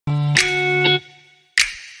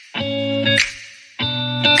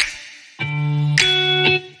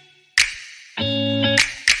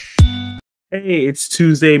Hey, it's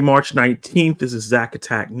Tuesday, March 19th. This is Zach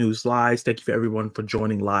Attack News Live. Thank you for everyone for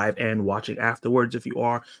joining live and watching afterwards. If you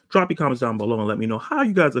are, drop your comments down below and let me know how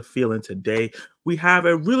you guys are feeling today. We have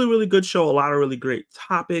a really good show, a lot of really great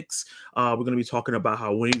topics. We're going to be talking about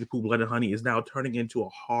how Winnie the Pooh Blood and Honey is now turning into a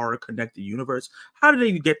horror connected universe. How did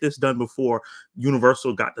they get this done before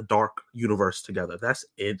Universal got the dark universe together? That's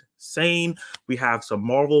insane. We have some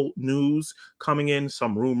Marvel news coming in,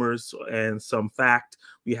 some rumors and some fact.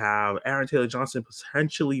 We have Aaron Taylor Johnson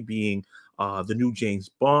potentially being the new James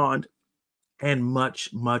Bond, and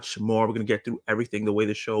much more. We're going to get through everything the way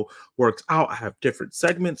the show works out. I have different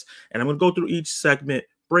segments, and I'm going to go through each segment,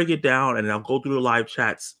 break it down, and I'll go through the live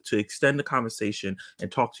chats to extend the conversation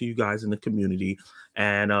and talk to you guys in the community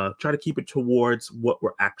and try to keep it towards what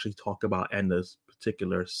we're actually talking about and this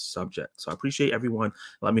particular subject. So I appreciate everyone.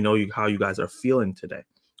 Let me know how you guys are feeling today.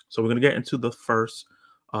 So we're going to get into the first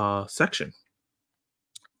section.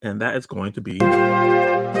 And that is going to be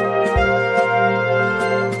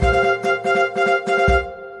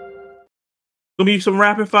some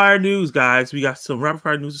rapid fire news, guys. We got some rapid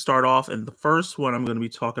fire news to start off. And the first one I'm going to be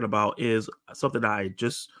talking about is something that I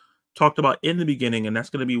just talked about in the beginning. And that's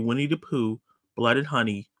going to be Winnie the Pooh, Blood and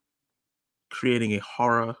Honey, creating a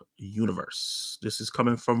horror universe. This is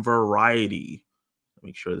coming from Variety.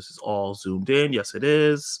 Make sure this is all zoomed in. Yes, it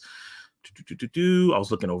is. I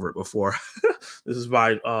was looking over it before. This is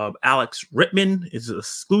by Alex Rittman. It's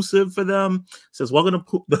exclusive for them. It says, welcome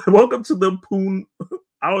to the Poon.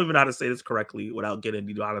 I don't even know how to say this correctly without getting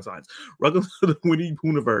demonetized. Welcome to the Winnie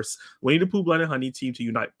Poohniverse. Winnie the Pooh, Blood and Honey team to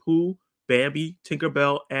unite Pooh, Bambi,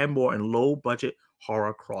 Tinkerbell, and more in low-budget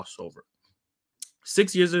horror crossover.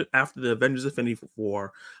 6 years after the Avengers Infinity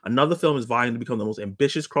War, another film is vying to become the most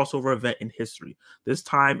ambitious crossover event in history, this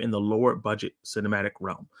time in the lower budget cinematic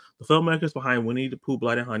realm. The filmmakers behind Winnie the Pooh,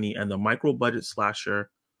 Blood and Honey and the micro-budget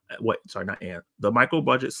slasher, the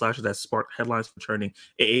micro-budget slasher that sparked headlines for turning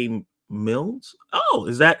A.A. Mills? Oh,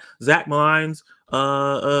 is that Zach Maline's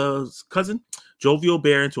cousin? Jovial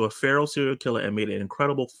Bear into a feral serial killer and made an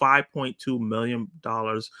incredible $5.2 million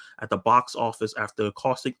at the box office after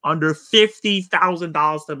costing under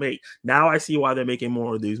 $50,000 to make. Now I see why they're making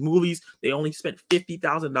more of these movies. They only spent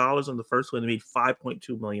 $50,000 on the first one and made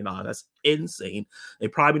 $5.2 million. That's insane. They're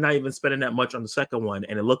probably not even spending that much on the second one,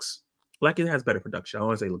 and it looks like it has better production. I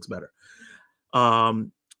want to say it looks better.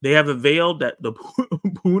 They have unveiled that the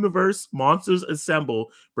Poohniverse monsters assemble,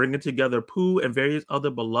 bringing together Pooh and various other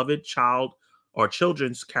beloved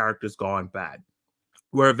children's characters gone bad.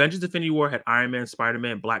 Where Avengers Infinity War had Iron Man,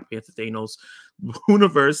 Spider-Man, Black Panther, Thanos,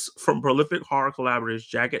 Poohniverse from prolific horror collaborators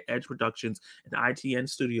Jagged Edge Productions and ITN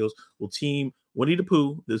Studios will team Winnie the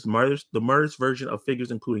Pooh, the merged version of figures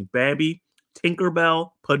including Bambi, Tinkerbell,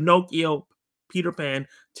 Pinocchio, Peter Pan,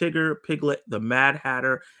 Tigger, Piglet, the Mad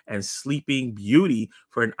Hatter, and Sleeping Beauty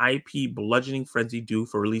for an IP bludgeoning frenzy due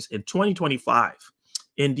for release in 2025.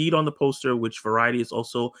 Indeed, on the poster, which Variety is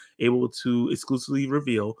also able to exclusively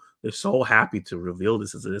reveal, they're so happy to reveal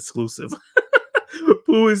this as an exclusive.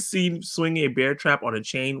 Pooh is seen swinging a bear trap on a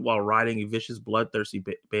chain while riding a vicious, bloodthirsty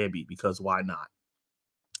Bambi, because why not?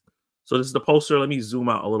 So this is the poster. Let me zoom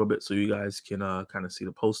out a little bit so you guys can kind of see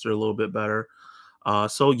the poster a little bit better.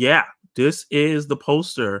 So yeah, this is the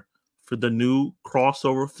poster for the new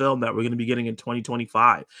crossover film that we're going to be getting in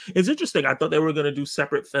 2025. It's interesting. I thought they were going to do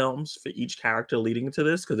separate films for each character leading into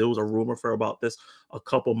this, because there was a rumor about this a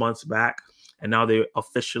couple months back, and now they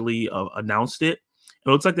officially announced it. It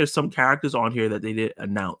looks like there's some characters on here that they didn't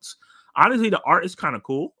announce. Honestly, the art is kind of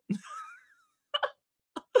cool.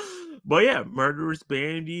 But yeah, murderous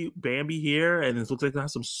Bambi here, and it looks like it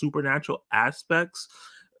has some supernatural aspects.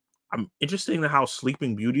 I'm interested in how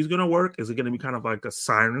Sleeping Beauty is going to work. Is it going to be kind of like a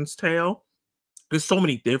Siren's Tale? There's so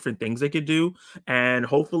many different things they could do. And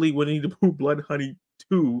hopefully Winnie the Pooh Blood Honey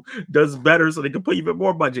 2 does better so they can put even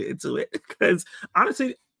more budget into it. Because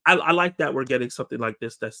honestly, I like that we're getting something like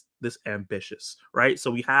this that's this ambitious, right? So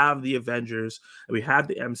we have the Avengers, and we have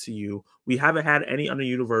the MCU. We haven't had any other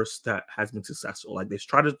universe that has been successful. Like they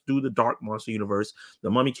tried to do the Dark Monster universe. The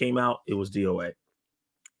Mummy came out. It was DOA.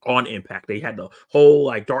 On Impact, they had the whole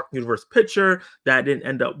like Dark Universe picture that didn't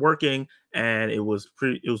end up working, and it was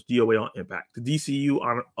DOA on Impact. The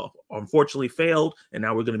DCU unfortunately failed, and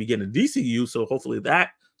now we're going to be getting a DCU, so hopefully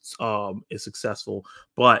that is successful.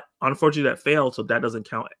 But unfortunately, that failed, so that doesn't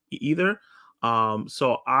count either.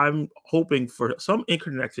 So I'm hoping for some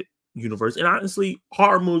interconnected universe. And honestly,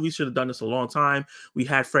 horror movies should have done this a long time. We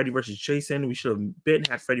had Freddy versus Jason. We should have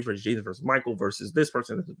had Freddy versus Jason versus Michael versus this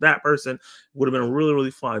person versus that person. Would have been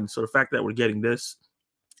really fun. So the fact that we're getting this,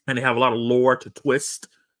 and they have a lot of lore to twist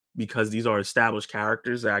because these are established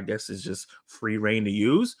characters that I guess is just free reign to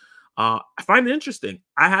use. I find it interesting.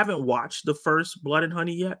 I haven't watched the first Blood and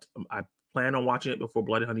Honey yet. I plan on watching it before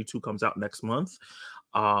Blood and Honey 2 comes out next month.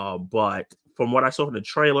 But from what I saw in the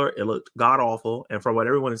trailer, it looked god awful. And from what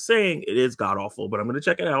everyone is saying, it is god awful, but I'm going to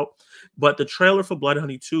check it out. But the trailer for Blood and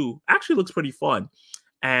Honey 2 actually looks pretty fun.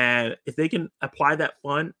 And if they can apply that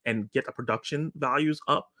fun and get the production values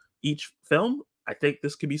up each film, I think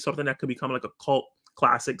this could be something that could become like a cult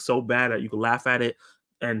classic so bad that you could laugh at it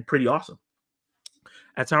and pretty awesome.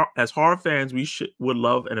 As horror fans, we would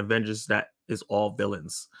love an Avengers that is all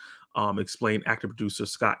villains. Explained actor producer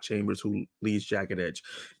Scott Chambers, who leads Jagged Edge.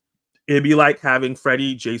 It'd be like having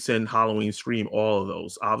Freddy, Jason, Halloween, Scream, all of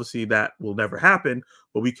those. Obviously, that will never happen,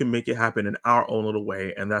 but we can make it happen in our own little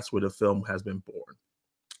way, and that's where the film has been born.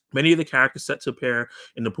 Many of the characters set to appear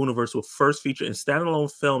in the Poohniverse will first feature in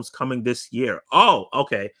standalone films coming this year. Oh,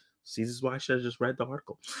 okay. See, this is why I should have just read the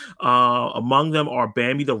article. Among them are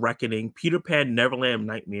Bambi the Reckoning, Peter Pan Neverland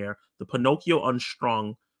Nightmare, The Pinocchio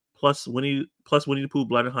Unstrung, plus Winnie the Pooh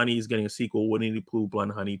Blood and Honey is getting a sequel, Winnie the Pooh Blood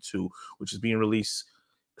and Honey 2, which is being released,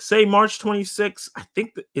 say, March 26th. I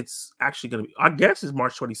think that it's actually going to be, I guess it's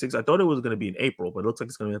March 26th. I thought it was going to be in April, but it looks like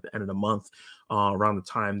it's going to be at the end of the month, around the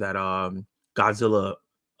time that Godzilla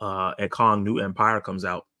and Kong New Empire comes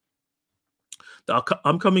out. The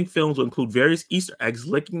upcoming films will include various Easter eggs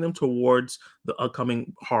linking them towards the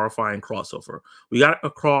upcoming horrifying crossover. We got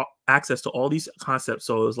access to all these concepts,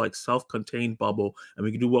 so it's like self-contained bubble, and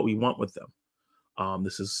we can do what we want with them.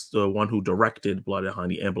 This is the one who directed Blood and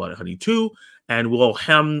Honey and Blood and Honey 2, and will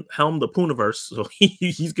helm the Poohniverse. So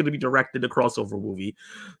he's going to be directing the crossover movie.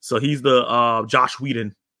 So he's the Josh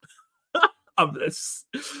Whedon of this.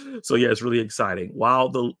 So yeah, it's really exciting. While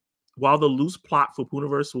the loose plot for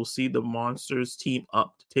Poohniverse will see the monsters team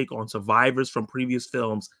up to take on survivors from previous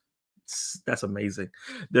films, that's amazing.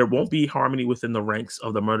 There won't be harmony within the ranks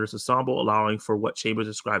of the murderous ensemble, allowing for what Chambers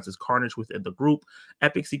describes as carnage within the group,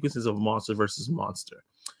 epic sequences of monster versus monster.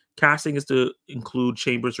 Casting is to include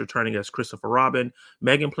Chambers returning as Christopher Robin,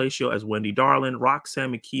 Megan Placio as Wendy Darlin,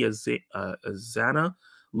 Roxanne McKee as Xana,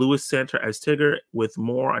 Louis Santer as Tigger, with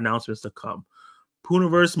more announcements to come.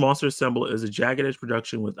 Poohniverse Monster Assemble is a Jagged Edge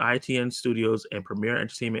production with ITN Studios and Premier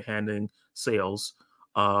Entertainment handling sales.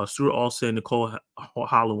 Stuart Olson and Nicole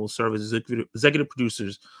Holland will serve as executive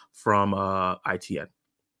producers from ITN.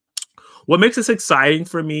 What makes this exciting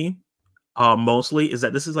for me mostly is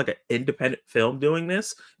that this is like an independent film doing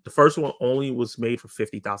this. The first one only was made for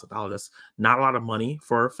 $50,000. That's not a lot of money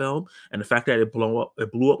for a film. And the fact that it blew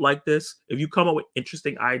up like this, if you come up with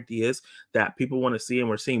interesting ideas that people want to see, and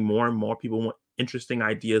we're seeing more and more people want interesting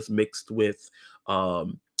ideas mixed with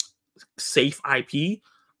safe IP,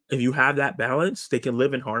 if you have that balance, they can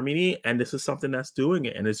live in harmony. And this is something that's doing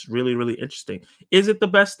it. And it's really, really interesting. Is it the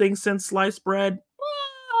best thing since sliced bread?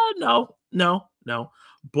 No.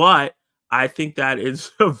 But I think that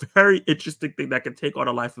is a very interesting thing that can take on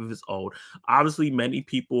a life of its own. Obviously, many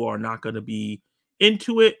people are not going to be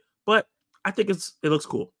into it, but I think it looks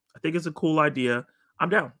cool. I think it's a cool idea. I'm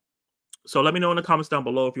down. So let me know in the comments down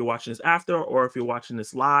below if you're watching this after or if you're watching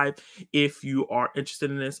this live. If you are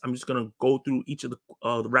interested in this, I'm just going to go through each of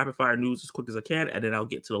the rapid fire news as quick as I can, and then I'll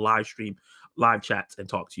get to the live stream, live chats, and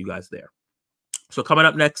talk to you guys there. So coming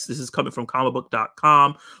up next, this is coming from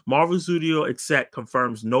comicbook.com. Marvel Studio exec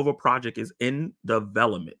confirms Nova project is in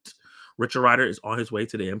development. Richard Rider is on his way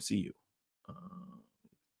to the MCU.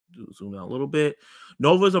 Zoom out a little bit.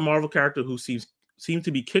 Nova is a Marvel character who seems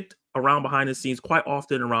to be kicked around behind the scenes quite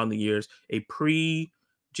often around the years. A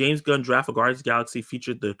James Gunn draft of Guardians of the Galaxy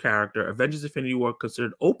featured the character. Avengers Infinity War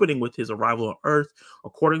considered opening with his arrival on Earth.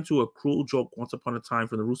 According to a cruel joke once upon a time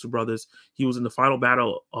from the Russo brothers, he was in the final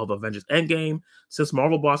battle of Avengers Endgame. Since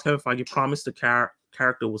Marvel boss Kevin Feige promised the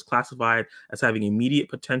character was classified as having immediate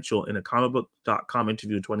potential in a comicbook.com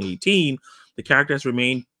interview in 2018, the character has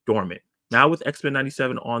remained dormant. Now with X-Men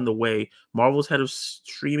 97 on the way, Marvel's head of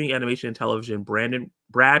streaming animation and television,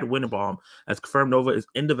 Brad Winnebaum, has confirmed Nova is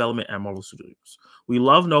in development at Marvel Studios. We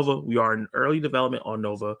love Nova. We are in early development on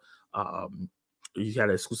Nova. You had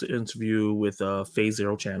an exclusive interview with Phase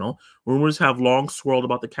Zero channel. Rumors have long swirled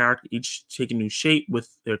about the character, each taking new shape,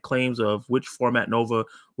 with their claims of which format Nova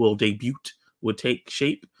would take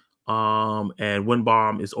shape. And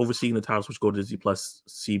Winnebaum is overseeing the titles which go to Disney Plus,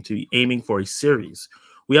 seem to be aiming for a series.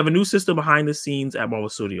 We have a new system behind the scenes at Marvel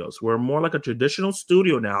Studios. We're more like a traditional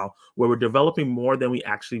studio now, where we're developing more than we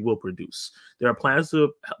actually will produce. There are plans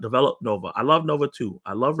to develop Nova. I love Nova too.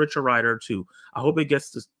 I love Richard Rider too. I hope it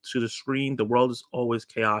gets to the screen. The world is always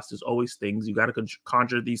chaos. There's always things. You got to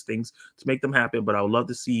conjure these things to make them happen. But I would love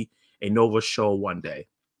to see a Nova show one day.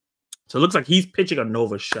 So it looks like he's pitching a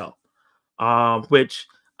Nova show, which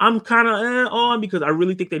I'm kind of on because I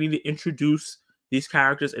really think they need to introduce these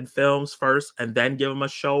characters in films first and then give them a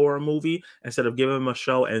show or a movie instead of giving them a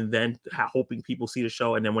show and then hoping people see the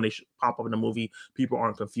show and then when they pop up in the movie, people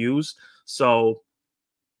aren't confused. So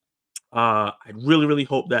I really, really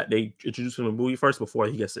hope that they introduce him in the movie first before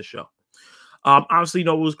he gets the show. Obviously,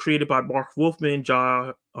 Nova was created by Mark Wolfman,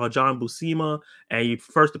 John Buscema, and he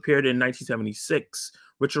first appeared in 1976.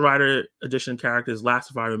 Richard Rider edition characters last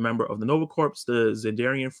surviving member of the Nova Corps, the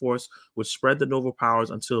Zendarian Force, which spread the Nova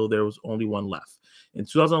powers until there was only one left. In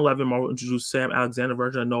 2011, Marvel introduced Sam Alexander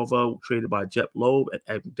version of Nova, created by Jep Loeb and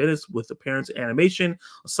Ed Dennis, with appearance in animation.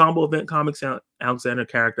 Ensemble event comics, Alexander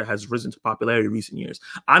character has risen to popularity in recent years.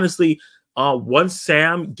 Honestly, once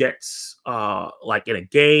Sam gets like in a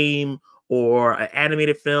game or an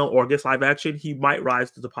animated film or gets live action, he might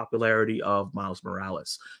rise to the popularity of Miles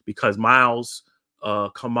Morales because Miles,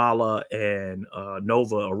 Kamala, and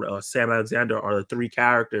Nova or Sam Alexander are the three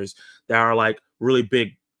characters that are like really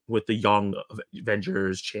big with the young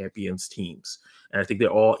Avengers champions teams. And I think they're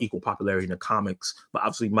all equal popularity in the comics. But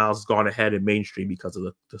obviously, Miles has gone ahead in mainstream because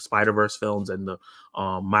of the Spider-Verse films and the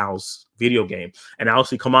Miles video game. And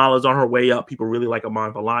obviously, Kamala's on her way up. People really like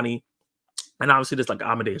Iman Vellani. And obviously, there's like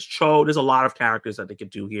Amadeus Cho. There's a lot of characters that they could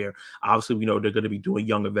do here. Obviously, we know they're going to be doing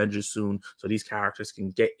Young Avengers soon, so these characters can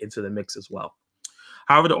get into the mix as well.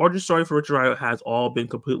 However, the origin story for Richard Rider has all been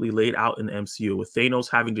completely laid out in the MCU, with Thanos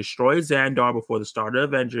having destroyed Xandar before the start of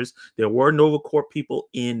Avengers. There were Nova Corps people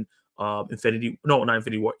in Guardians of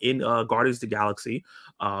the Galaxy,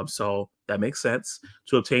 so that makes sense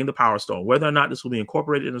to obtain the Power Stone. Whether or not this will be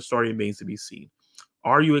incorporated in the story remains to be seen.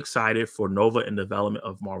 Are you excited for Nova and development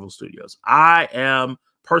of Marvel Studios? I am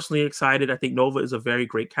personally excited. I think Nova is a very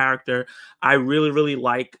great character. I really, really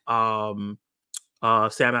like Sam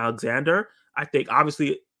Alexander. I think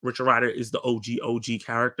obviously Richard Rider is the OG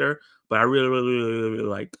character, but I really, really, really, really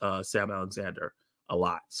like Sam Alexander a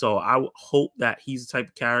lot. So I hope that he's the type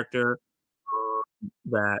of character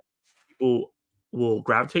that people will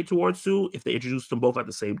gravitate towards too if they introduce them both at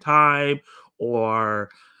the same time, or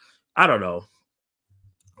I don't know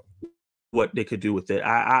what they could do with it.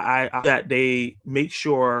 I that they make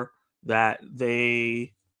sure that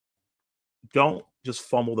they don't just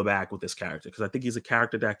fumble the bag with this character because I think he's a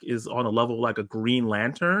character that is on a level like a Green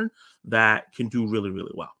Lantern that can do really,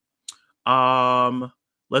 really well.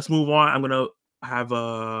 Let's move on. I'm gonna have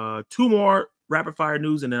two more rapid fire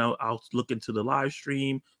news, and then I'll look into the live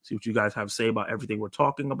stream, see what you guys have to say about everything we're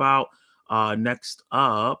talking about. Next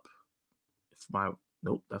up, if my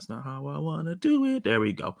nope, that's not how I want to do it. There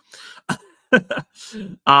we go.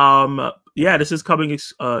 Yeah, this is coming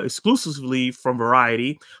exclusively from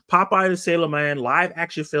Variety. Popeye the Sailor Man live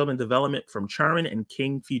action film in development from Churn and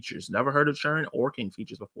King Features. Never heard of Churn or King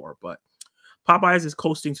Features before, but Popeyes is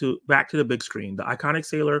coasting back to the big screen. The iconic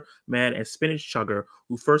Sailor Man and Spinach Chugger,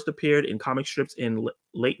 who first appeared in comic strips in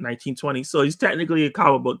late 1920s, so he's technically a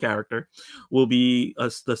comic book character, will be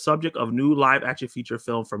the subject of new live-action feature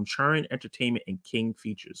film from Churn Entertainment and King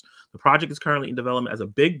Features. The project is currently in development as a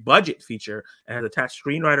big-budget feature and has attached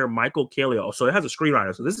screenwriter Michael Calio. So it has a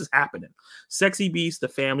screenwriter, so this is happening. Sexy Beast, The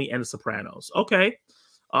Family, and The Sopranos. Okay.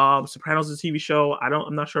 Sopranos is a TV show.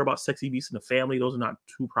 I'm not sure about Sexy Beast and the Family. Those are not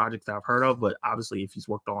two projects that I've heard of, but obviously if he's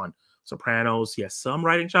worked on Sopranos, he has some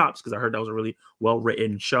writing chops because I heard that was a really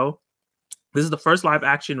well-written show. This is the first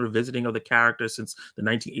live-action revisiting of the character since the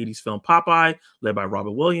 1980s film Popeye, led by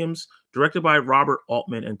Robert Williams, directed by Robert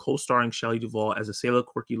Altman, and co-starring Shelley Duvall as a sailor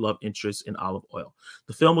quirky love interest in Olive Oyl.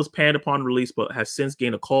 The film was panned upon release, but has since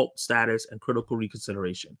gained a cult status and critical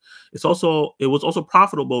reconsideration. It was also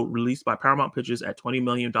profitable, released by Paramount Pictures at $20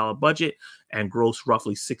 million budget and grossed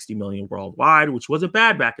roughly $60 million worldwide, which wasn't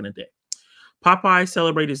bad back in the day. Popeye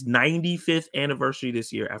celebrated his 95th anniversary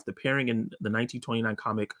this year after appearing in the 1929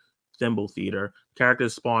 comic Thimble Theater.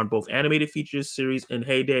 Characters spawned both animated features series in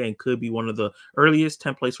heyday and could be one of the earliest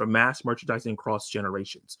templates for mass merchandising across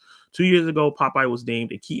generations. 2 years ago, Popeye was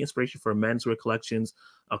named a key inspiration for menswear collections.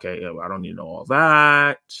 Okay, I don't need to know all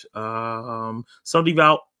that. Some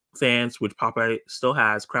devout fans, which Popeye still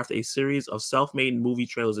has, crafted a series of self-made movie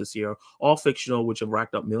trailers this year, all fictional, which have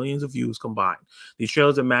racked up millions of views combined. These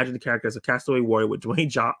trailers imagine the character as a castaway warrior with Dwayne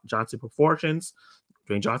Johnson proportions.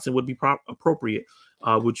 Dwayne Johnson would be appropriate,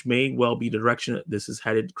 which may well be the direction that this is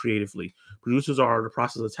headed creatively. Producers are in the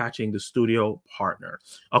process of attaching the studio partner.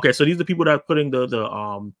 Okay, so these are the people that are putting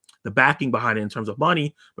the backing behind it in terms of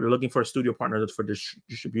money, but they're looking for a studio partner for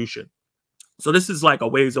distribution. So this is like a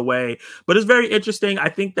ways away, but it's very interesting. I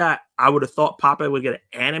think that I would have thought Popeye would get an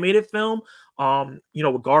animated film.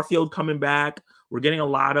 With Garfield coming back, we're getting a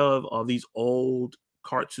lot of these old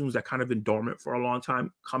cartoons that kind of been dormant for a long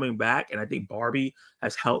time coming back. And I think Barbie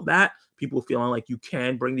has helped that. People feeling like you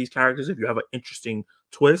can bring these characters if you have an interesting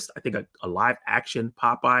twist. I think a live action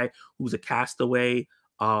Popeye who's a castaway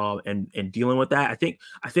and dealing with that. I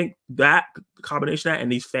think that combination of that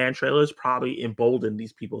and these fan trailers probably embolden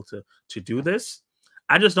these people to do this.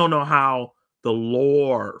 I just don't know how the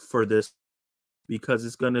lore for this, because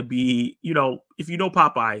it's going to be, you know, if you know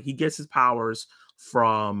Popeye, he gets his powers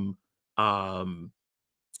from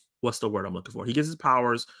what's the word I'm looking for? He gets his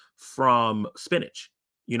powers from spinach,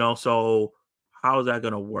 you know, so how is that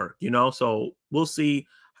going to work, you know? So we'll see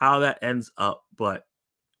how that ends up, but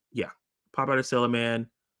yeah, Popeye the Sailor Man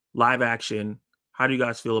live action. How do you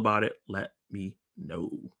guys feel about it? Let me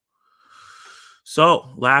know. So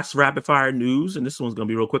last rapid fire news, and this one's gonna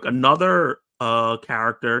be real quick. Another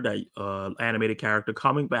character, that animated character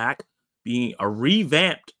coming back, being a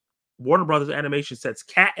revamped Warner Brothers animation sets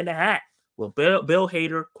Cat in the Hat with Bill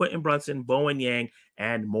Hader, Quentin Brunson, Bowen Yang,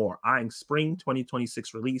 and more. Eyeing spring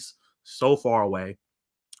 2026 release. So far away,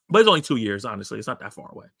 but it's only 2 years. Honestly, it's not that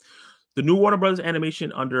far away. The new Warner Brothers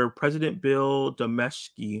animation under President Bill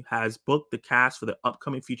Damaschke has booked the cast for the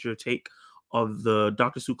upcoming feature take of the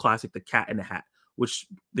Dr. Seuss classic, The Cat in the Hat, which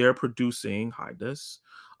they're producing. Hide this.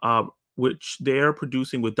 Which they're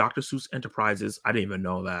producing with Dr. Seuss Enterprises. I didn't even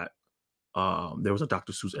know that. There was a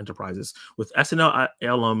Dr. Seuss Enterprises with SNL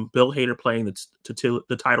alum Bill Hader playing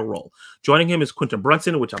the title role. Joining him is Quentin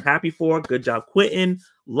Brunson, which I'm happy for. Good job, Quentin.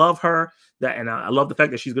 Love her. And I love the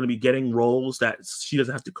fact that she's going to be getting roles that she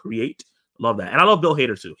doesn't have to create. Love that. And I love Bill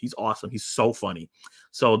Hader too. He's awesome. He's so funny.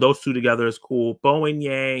 So those two together is cool. Bowen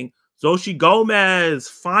Yang, Zoshi Gomez.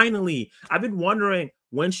 Finally, I've been wondering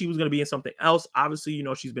when she was going to be in something else. Obviously, you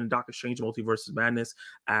know, she's been in Doctor Strange Multiverse of Madness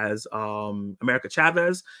as America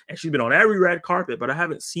Chavez, and she's been on every red carpet, but I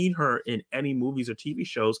haven't seen her in any movies or TV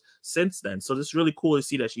shows since then. So it's really cool to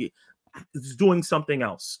see that she is doing something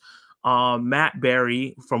else. Matt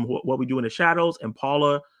Berry from What We Do in the Shadows, and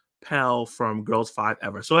Paula Pell from Girls 5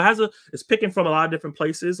 Ever. So it's picking from a lot of different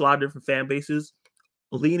places, a lot of different fan bases,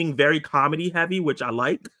 leaning very comedy heavy, which I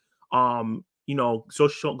like. You know, so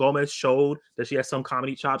Gomez showed that she has some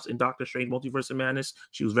comedy chops in Doctor Strange Multiverse of Madness.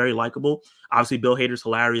 She was very likable. Obviously, Bill Hader's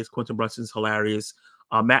hilarious. Quentin Brunson's hilarious.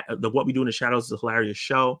 What We Do in the Shadows is a hilarious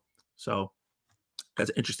show. So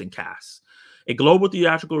that's an interesting cast. A global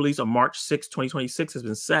theatrical release on March 6, 2026 has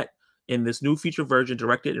been set in this new feature version,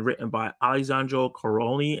 directed and written by Alessandro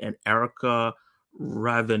Caroni and Erica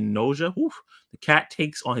Ravenoja. The cat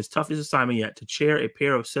takes on his toughest assignment yet to chair a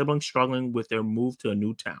pair of siblings struggling with their move to a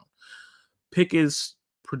new town. Pick is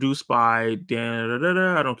produced by I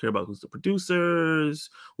don't care about who's the producers.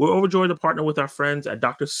 We're overjoyed to partner with our friends at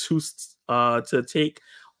Dr. Seuss to take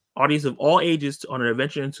audience of all ages on an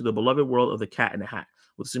adventure into the beloved world of The Cat in the Hat.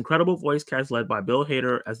 With this incredible voice cast led by Bill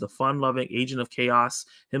Hader as the fun-loving agent of chaos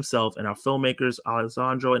himself, and our filmmakers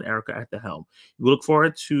Alessandro and Erica at the helm. We look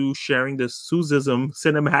forward to sharing this Seussism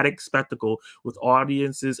cinematic spectacle with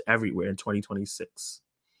audiences everywhere in 2026.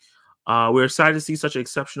 We're excited to see such an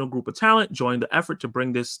exceptional group of talent join the effort to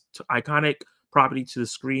bring this iconic property to the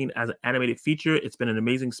screen as an animated feature. It's been an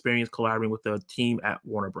amazing experience collaborating with the team at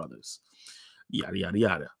Warner Brothers. Yada, yada,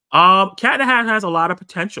 yada. Cat in the Hat has a lot of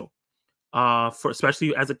potential, for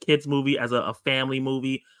especially as a kids movie, as a family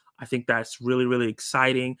movie. I think that's really, really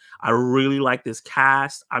exciting. I really like this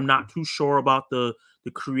cast. I'm not too sure about the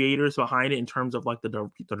creators behind it in terms of like the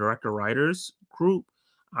director writers group.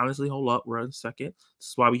 Honestly, hold up, we're in a second.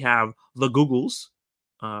 This is why we have the Googles.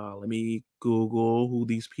 Let me Google who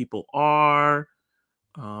these people are.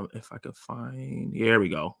 If I could find, here we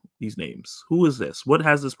go. These names. Who is this? What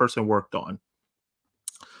has this person worked on?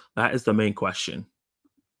 That is the main question.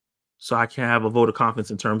 So I can have a vote of confidence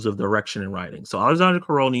in terms of direction and writing. So Alessandro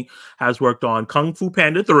Caroni has worked on Kung Fu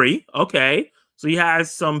Panda 3. Okay. So he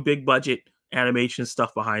has some big budget animation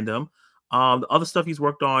stuff behind him. The other stuff he's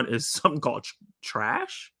worked on is something called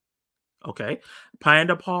Trash. Okay.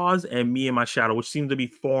 Panda Paws and Me and My Shadow, which seems to be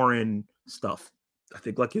foreign stuff. I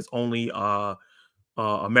think like his only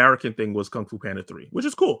American thing was Kung Fu Panda 3, which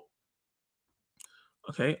is cool.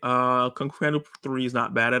 Okay. Kung Fu Panda 3 is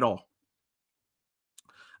not bad at all.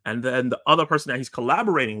 And then the other person that he's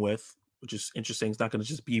collaborating with, which is interesting, he's not going to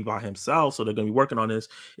just be by himself. So they're going to be working on this,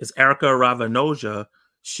 is Erica Ravenoja.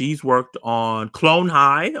 She's worked on Clone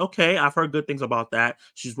High. Okay, I've heard good things about that.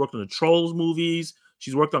 She's worked on the Trolls movies.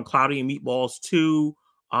 She's worked on Cloudy and Meatballs 2,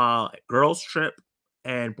 Girls Trip,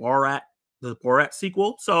 and Borat, the Borat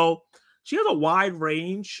sequel. So she has a wide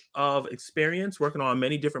range of experience working on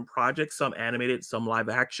many different projects, some animated, some live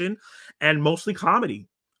action, and mostly comedy,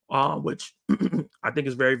 which I think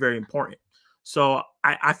is very, very important. So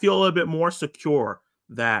I feel a little bit more secure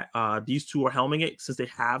that these two are helming it since they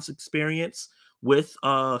have experience with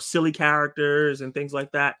silly characters and things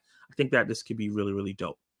like that. I think that this could be really, really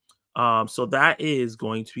dope. So that is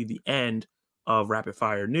going to be the end of rapid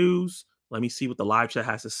fire news. Let me see what the live chat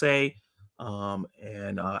has to say.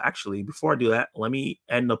 And actually, before I do that, let me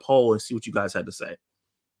end the poll and see what you guys had to say.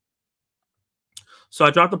 So I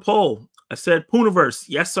dropped the poll. I said Poohniverse,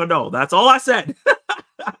 yes or no. That's all I said.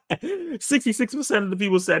 66% of the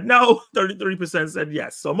people said no. 33% said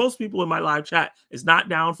yes. So most people in my live chat is not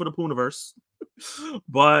down for the Poohniverse,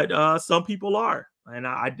 but some people are, and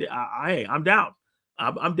I'm down.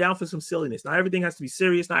 I'm down for some silliness. Not everything has to be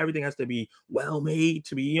serious. Not everything has to be well made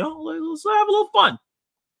to be, let's have a little fun.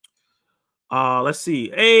 Let's see.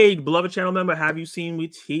 Hey, beloved channel member, have you seen me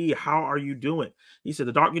T? How are you doing? He said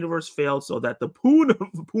the Dark Universe failed so that the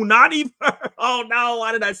Poohniverse. Oh no,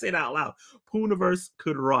 why did I say that out loud? Poohniverse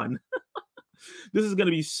could run. This is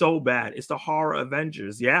gonna be so bad. It's the horror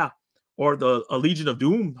Avengers, yeah. Or the Legion of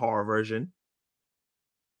Doom horror version.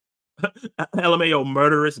 LMAO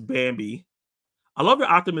murderous Bambi. I love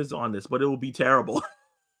your optimism on this, but it will be terrible.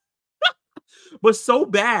 But so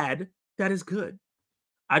bad that is good.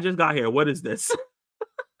 I just got here. What is this?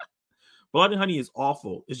 Blood and Honey is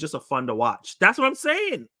awful. It's just a fun to watch. That's what I'm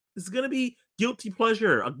saying. It's going to be guilty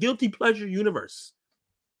pleasure, a guilty pleasure universe.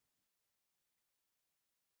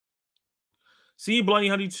 See Bloody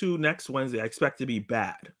Honey 2 next Wednesday. I expect to be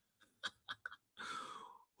bad.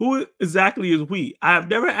 Who exactly is we? I have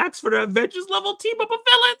never asked for the Avengers level team up of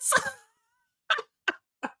villains.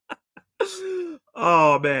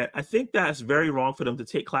 Oh man, I think that's very wrong for them to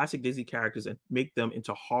take classic Disney characters and make them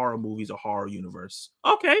into horror movies or horror universe.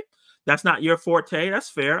 Okay, that's not your forte. That's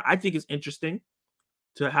fair. I think it's interesting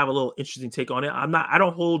to have a little interesting take on it. I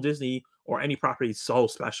don't hold Disney or any property so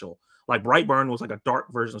special. Like Brightburn was like a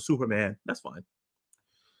dark version of Superman. That's fine.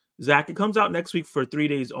 Zach, it comes out next week for 3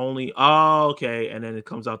 days only. Oh, okay, and then it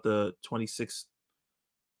comes out the 26th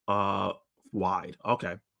wide.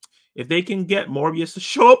 Okay. If they can get Morbius to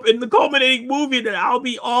show up in the culminating movie, then I'll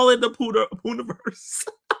be all in the Poohniverse.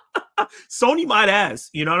 Sony might ask,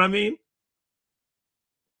 you know what I mean?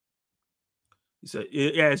 He said,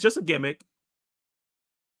 yeah, it's just a gimmick.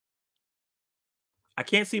 I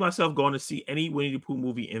can't see myself going to see any Winnie the Pooh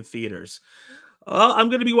movie in theaters. I'm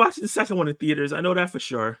going to be watching the second one in theaters. I know that for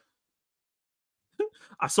sure.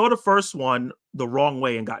 I saw the first one the wrong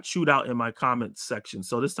way and got chewed out in my comments section.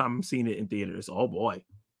 So this time I'm seeing it in theaters. Oh, boy.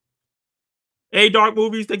 Hey, Dark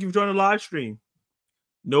Movies, thank you for joining the live stream.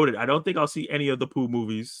 Noted. I don't think I'll see any of the Pooh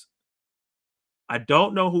movies. I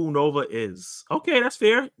don't know who Nova is. Okay, that's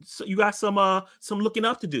fair. So you got some looking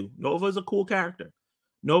up to do. Nova is a cool character.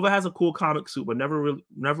 Nova has a cool comic suit, but never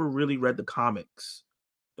really read the comics.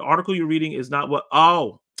 The article you're reading is not what.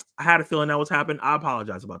 Oh, I had a feeling that was happening. I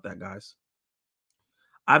apologize about that, guys.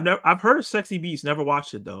 I've heard of Sexy Beast, never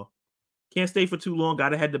watched it though. Can't stay for too long.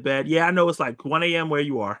 Gotta head to bed. Yeah, I know it's like 1 a.m. where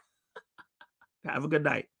you are. Have a good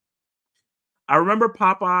night. I remember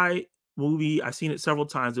Popeye movie. I've seen it several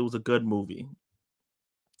times. It was a good movie.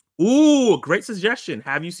 Ooh, great suggestion.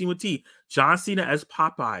 Have you seen with T? John Cena as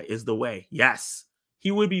Popeye is the way. Yes, he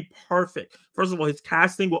would be perfect. First of all, his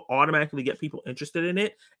casting will automatically get people interested in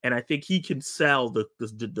it, and I think he can sell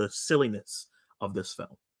the silliness of this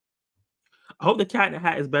film. I hope the Cat in the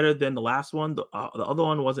Hat is better than the last one. The other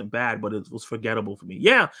one wasn't bad, but it was forgettable for me.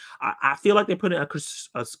 Yeah, I feel like they put in a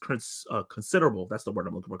considerable, that's the word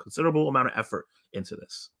I'm looking for, considerable amount of effort into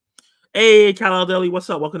this. Hey, Kal Deli, what's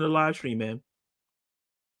up? Welcome to the live stream, man.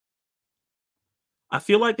 I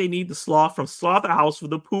feel like they need the Sloth from Slaughterhouse for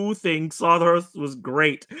the Pooh thing. Slaughterhouse was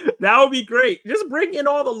great. That would be great. Just bring in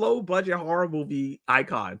all the low-budget horror movie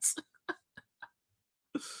icons.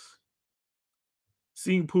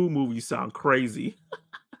 Seeing Pooh movies sound crazy.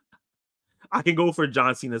 I can go for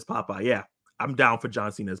John Cena's Popeye. Yeah, I'm down for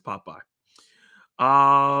John Cena's Popeye.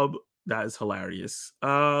 That is hilarious.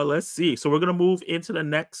 Let's see. So we're gonna move into the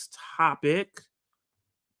next topic,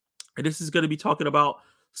 and this is gonna be talking about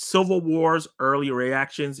Civil War's early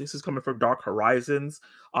reactions. This is coming from Dark Horizons.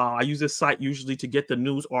 I use this site usually to get the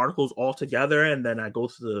news articles all together, and then I go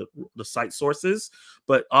to the site sources.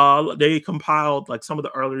 But they compiled like some of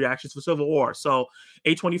the early reactions for Civil War. So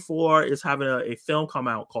A24 is having a film come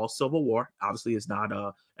out called Civil War. Obviously, it's not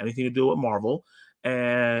anything to do with Marvel.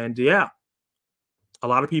 And yeah, a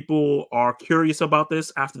lot of people are curious about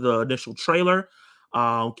this after the initial trailer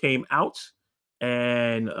came out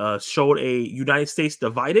and showed a United States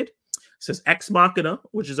divided. It says Ex Machina,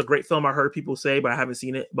 which is a great film I heard people say, but I haven't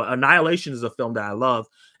seen it. But Annihilation is a film that I love.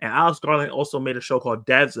 And Alex Garland also made a show called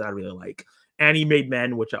Devs that I really like. and he made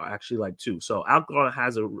Men, which I actually like too. So Alec Baldwin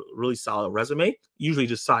has a really solid resume. Usually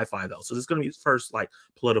just sci-fi though, so this is going to be his first like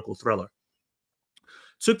political thriller.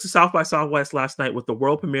 Took to South by Southwest last night with the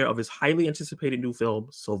world premiere of his highly anticipated new film,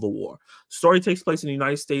 Civil War. The story takes place in the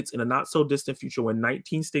United States in a not so distant future when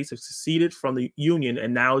 19 states have seceded from the Union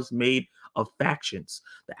and now is made of factions.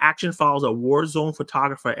 The action follows a war zone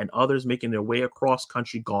photographer and others making their way across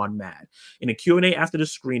country gone mad. In a Q&A after the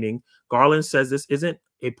screening, Garland says this isn't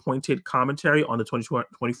a pointed commentary on the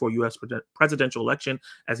 2024 U.S. presidential election,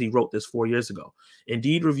 as he wrote this 4 years ago.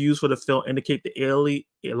 Indeed, reviews for the film indicate the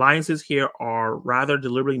alliances here are rather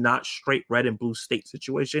deliberately not straight red and blue state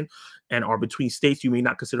situation and are between states you may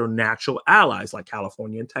not consider natural allies like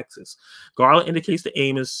California and Texas. Garland indicates the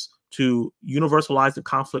aim is to universalize the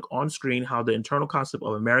conflict on screen, how the internal concept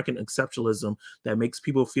of American exceptionalism that makes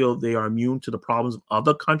people feel they are immune to the problems of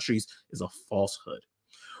other countries is a falsehood.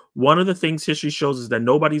 One of the things history shows is that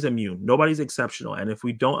nobody's immune, nobody's exceptional. And if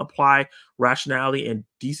we don't apply rationality and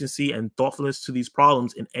decency and thoughtfulness to these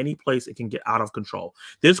problems in any place, it can get out of control.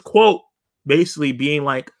 This quote basically being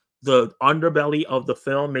like the underbelly of the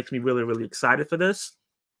film makes me really, really excited for this.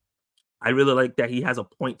 I really like that he has a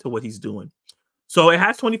point to what he's doing. So it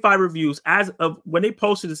has 25 reviews. As of when they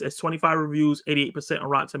posted this, it's 25 reviews, 88% on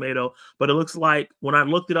Rotten Tomato. But it looks like when I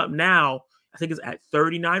looked it up now, I think it's at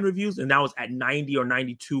 39 reviews, and now it's at 90 or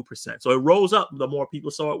 92%. So it rose up the more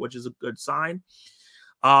people saw it, which is a good sign.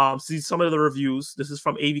 See some of the reviews. This is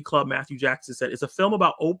from AV Club. Matthew Jackson said, it's a film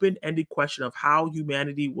about open-ended question of how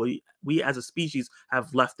humanity we as a species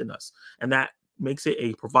have left in us. And that makes it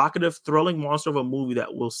a provocative, thrilling monster of a movie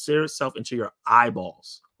that will sear itself into your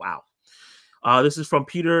eyeballs. Wow. This is from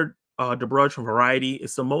Peter DeBruge from Variety.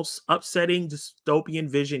 It's the most upsetting dystopian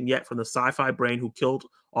vision yet from the sci-fi brain who killed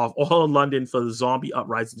off all of London for the zombie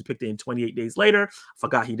uprising depicted in 28 Days Later. I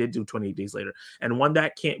forgot he did do 28 Days Later. And one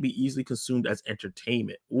that can't be easily consumed as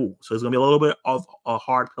entertainment. Ooh, so it's going to be a little bit of a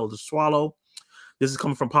hard pill to swallow. This is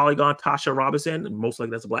coming from Polygon, Tasha Robinson, and most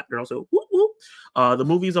likely that's a black girl. So, whoop, whoop. The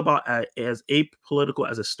movie is about as apolitical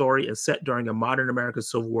as a story and set during a modern American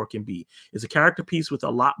Civil War can be. It's a character piece with a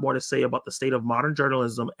lot more to say about the state of modern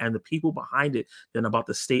journalism and the people behind it than about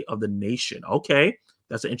the state of the nation. Okay,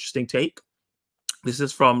 that's an interesting take. This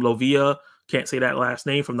is from Lovia, can't say that last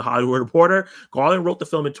name, from the Hollywood Reporter. Garland wrote the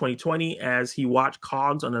film in 2020 as he watched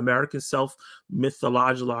cogs on American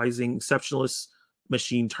self-mythologizing exceptionalist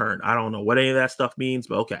machine turn. I don't know what any of that stuff means,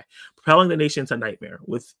 but okay. Propelling the nation to nightmare.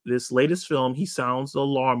 With this latest film, he sounds the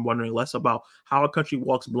alarm, wondering less about how a country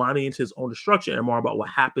walks blindly into its own destruction and more about what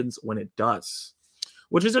happens when it does,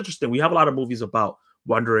 which is interesting. We have a lot of movies about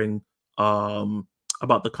wondering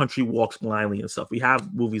about the country walks blindly and stuff. We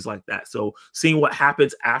have movies like that. So seeing what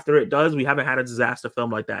happens after it does, we haven't had a disaster film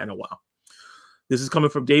like that in a while. This is coming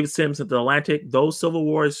from David Sims at The Atlantic. Though Civil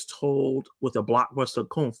War is told with a blockbuster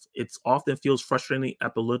oomph, it often feels frustratingly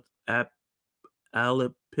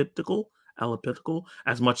elliptical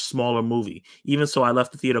as much smaller movie. Even so, I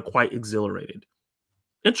left the theater quite exhilarated.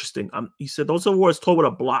 Interesting. He said, though Civil War is told with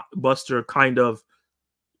a blockbuster kind of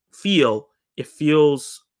feel, it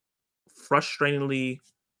feels frustratingly,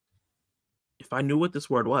 if I knew what this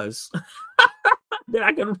word was, then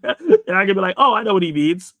I can be like, oh, I know what he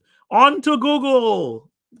means. On to Google.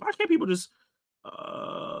 Why can't people just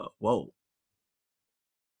whoa.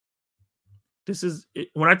 This is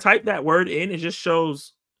when I type that word in, it just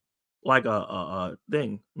shows like a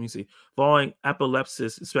thing. Let me see. Following epilepsy,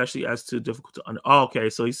 especially as to difficult to oh, okay.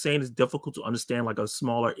 So he's saying it's difficult to understand like a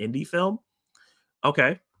smaller indie film.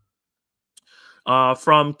 Okay.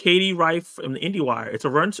 From Katie Wright from the IndieWire. It's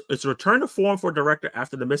a return to form for director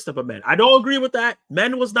after the misstep of Men. I don't agree with that.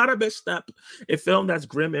 Men was not a misstep. A film that's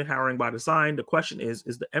grim and harrowing by design. The question is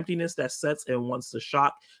the emptiness that sets in once the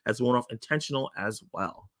shock has worn off intentional as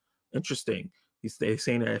well? Interesting. He's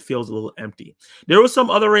saying that it feels a little empty. There was some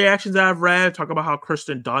other reactions that I've read talking about how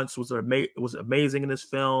Kirsten Dunst was amazing in this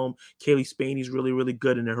film. Kaylee Spaney's really, really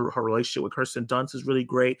good, and her relationship with Kirsten Dunst is really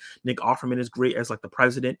great. Nick Offerman is great as like the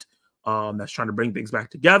president. That's trying to bring things back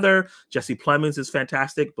together. Jesse Plemons is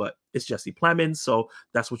fantastic, but it's Jesse Plemons, so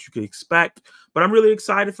that's what you could expect. But I'm really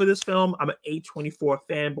excited for this film. I'm an A24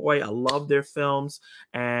 fanboy. I love their films,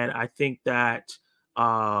 and I think that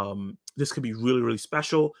this could be really, really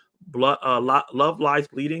special. Love Lies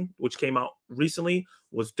Bleeding, which came out recently,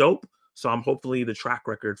 was dope. So I'm hopefully the track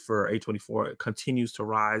record for A24 continues to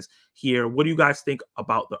rise here. What do you guys think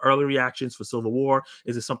about the early reactions for Civil War?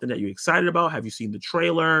 Is it something that you're excited about? Have you seen the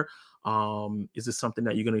trailer? Is this something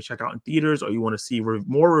that you're going to check out in theaters, or you want to see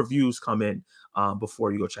more reviews come in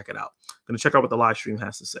before you go check it out? I'm going to check out what the live stream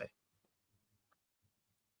has to say.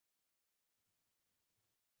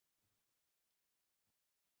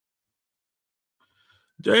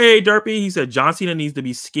 Hey, Derpy, he said John Cena needs to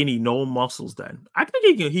be skinny, no muscles. Then I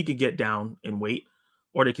think he could get down in weight,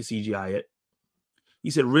 or they can CGI it. He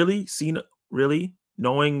said, "Really, Cena? Really?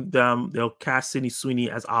 Knowing them, they'll cast Sydney Sweeney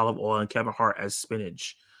as olive oil and Kevin Hart as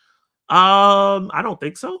spinach." I don't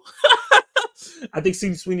think so. I think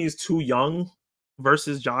Sydney Sweeney is too young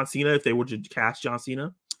versus John Cena if they were to cast John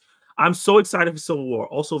Cena. I'm so excited for Civil War.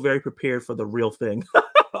 Also, very prepared for the real thing.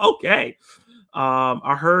 Okay.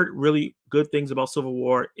 I heard really good things about Civil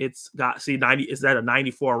War. It's got 90. It's at a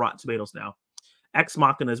 94 Rotten Tomatoes now. Ex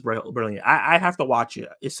Machina is brilliant. I have to watch it.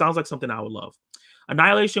 It sounds like something I would love.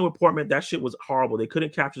 Annihilation with Portman, that shit was horrible. They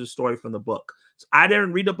couldn't capture the story from the book. So I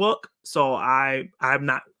didn't read the book, so I don't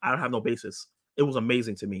have no basis. It was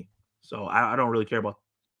amazing to me. So I don't really care about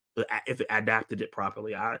if it adapted it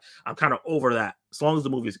properly. I'm kind of over that. As long as the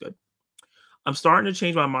movie is good. I'm starting to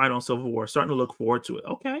change my mind on Civil War. Starting to look forward to it.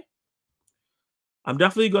 Okay. I'm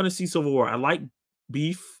definitely going to see Civil War. I like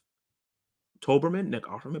Beef Toberman, Nick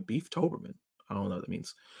Offerman, Beef Toberman. I don't know what that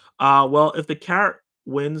means. Well, if the carrot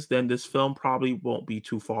wins, then this film probably won't be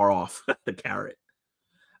too far off. The carrot.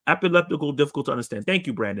 Epileptical, difficult to understand. Thank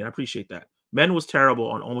you, Brandon. I appreciate that. Men was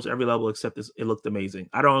terrible on almost every level except this. It looked amazing.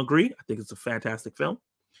 I don't agree. I think it's a fantastic film.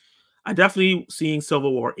 I definitely seeing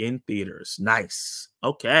Civil War in theaters. Nice.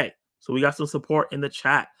 Okay. So we got some support in the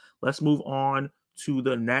chat. Let's move on to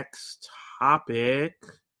the next topic.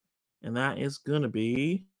 And that is going to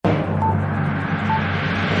be...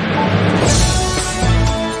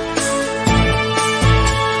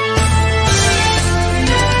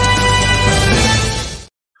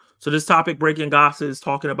 So this topic, Breaking Gossip, is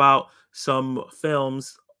talking about some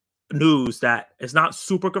films news that is not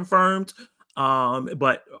super confirmed,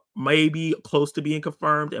 but maybe close to being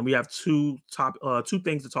confirmed. And we have two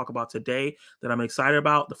things to talk about today that I'm excited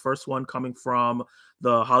about. The first one coming from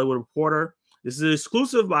the Hollywood Reporter. This is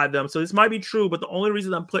exclusive by them, so this might be true. But the only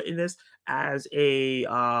reason I'm putting this as a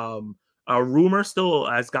rumor, still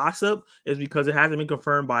as gossip, is because it hasn't been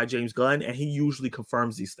confirmed by James Gunn, and he usually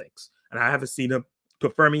confirms these things. And I haven't seen him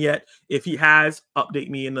confirming yet. If he has, update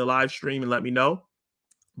me in the live stream and let me know.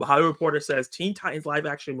 But Hollywood Reporter says Teen Titans live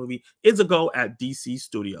action movie is a go at DC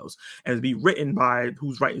Studios and to be written by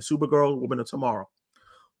who's writing Supergirl, Woman of Tomorrow.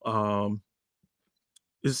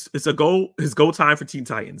 It's a go. It's go time for Teen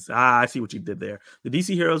Titans. I see what you did there. The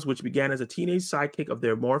DC heroes, which began as a teenage sidekick of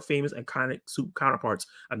their more famous and iconic counterparts,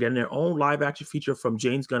 are getting their own live-action feature from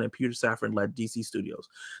James Gunn and Peter Safran-led DC Studios.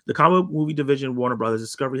 The comic movie division, Warner Brothers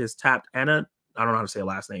Discovery, has tapped Anna, I don't know how to say her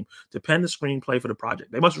last name, to pen the screenplay for the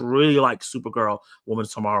project. They must really like Supergirl, Woman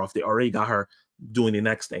of Tomorrow, if they already got her doing the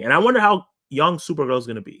next thing. And I wonder how young Supergirl is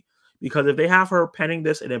going to be. Because if they have her penning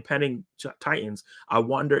this and then penning Titans, I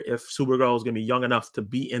wonder if Supergirl is going to be young enough to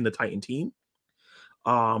be in the Titan team.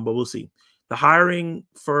 But we'll see. The hiring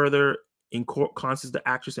further consists the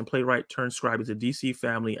actress and playwright turned scribe is a DC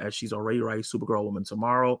family, as she's already writing Supergirl, Woman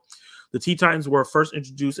Tomorrow. The Teen Titans were first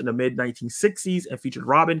introduced in the mid-1960s and featured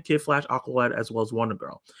Robin, Kid Flash, Aqualad, as well as Wonder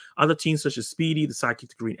Girl. Other teens such as Speedy, the sidekick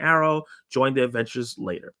to Green Arrow, joined the adventures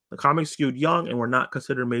later. The comics skewed young and were not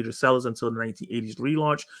considered major sellers until the 1980s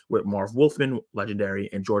relaunch with Marv Wolfman, legendary,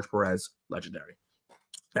 and George Perez, legendary.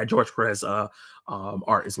 That George Perez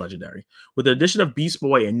art is legendary. With the addition of Beast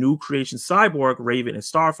Boy and new creation Cyborg, Raven, and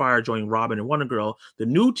Starfire joining Robin and Wonder Girl, the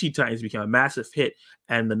new Teen Titans became a massive hit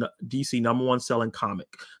and the DC #1 selling comic.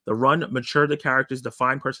 The run matured the characters,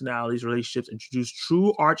 defined personalities, relationships, introduced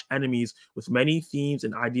true arch enemies with many themes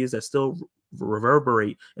and ideas that still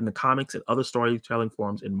reverberate in the comics and other storytelling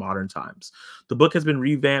forms in modern times. The book has been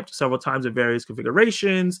revamped several times in various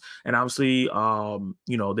configurations, and obviously,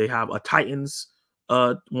 they have a Titans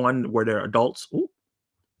one where they're adults. Ooh,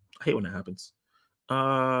 I hate when that happens.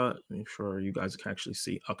 Make sure you guys can actually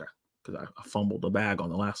see. Okay, because I fumbled the bag on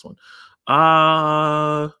the last one.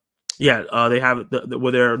 They have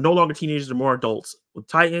where they're no longer teenagers, they're more adults. With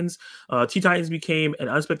Titans, Teen Titans became an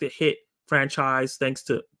unexpected hit franchise thanks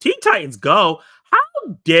to Teen Titans Go. How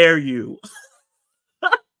dare you?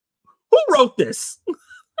 Who wrote this?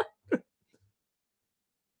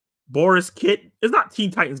 Boris Kit. It's not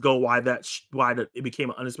Teen Titans Go why it became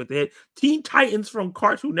an unexpected hit. Teen Titans from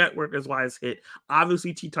Cartoon Network is why it's hit.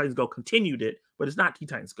 Obviously, Teen Titans Go continued it, but it's not Teen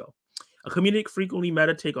Titans Go. A comedic, frequently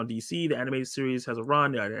meta take on DC. The animated series has a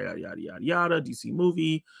run, yada, yada, yada, yada, yada. DC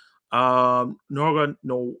movie. Noguera,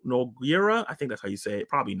 I think that's how you say it.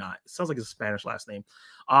 Probably not. It sounds like it's a Spanish last name.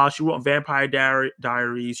 She wrote on Vampire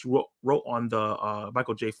Diaries. She wrote on the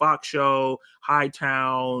Michael J. Fox show,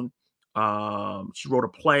 Hightown. She wrote a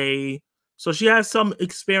play, so she has some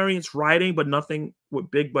experience writing, but nothing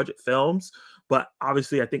with big budget films. But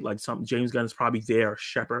obviously, I think like some James Gunn is probably there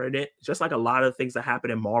shepherding it, just like a lot of things that happen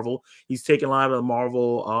in Marvel. He's taking a lot of the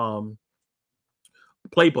Marvel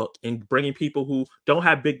playbook and bringing people who don't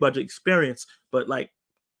have big budget experience, but like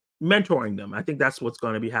mentoring them. I think that's what's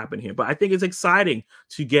going to be happening here. But I think it's exciting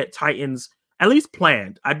to get Titans at least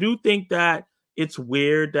planned. I do think that it's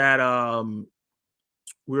weird that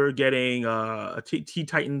we're getting Teen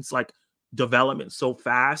Titans like development so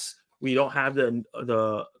fast. We don't have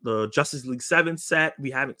the Justice League 7 set. We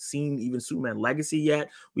haven't seen even Superman Legacy yet.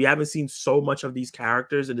 We haven't seen so much of these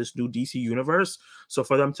characters in this new DC universe. So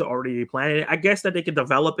for them to already be planning it, I guess that they can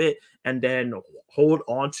develop it and then hold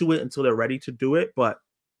on to it until they're ready to do it. But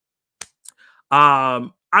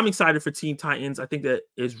I'm excited for Teen Titans. I think that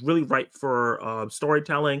is really ripe for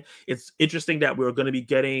storytelling. It's interesting that we're going to be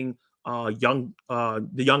getting the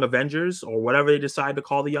Young Avengers, or whatever they decide to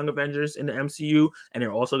call the Young Avengers in the MCU, and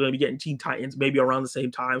they're also going to be getting Teen Titans maybe around the same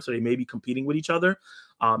time, so they may be competing with each other.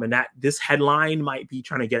 And that this headline might be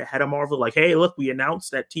trying to get ahead of Marvel, like, hey, look, we announced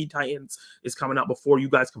that Teen Titans is coming out before you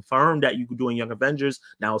guys confirmed that you could doing Young Avengers.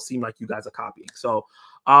 Now it seems like you guys are copying. So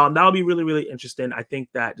that'll be really, really interesting. I think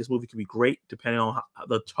that this movie could be great depending on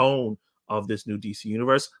the tone of this new DC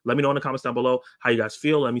universe. Let me know in the comments down below how you guys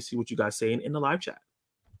feel. Let me see what you guys saying in the live chat.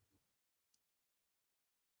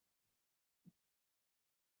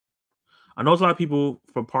 I know a lot of people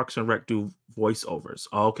from Parks and Rec do voiceovers.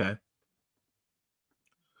 Oh, okay.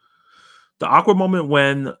 The awkward moment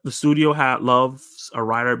when the studio loves a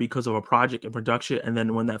writer because of a project and production, and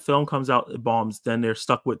then when that film comes out, it bombs, then they're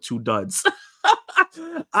stuck with 2 duds.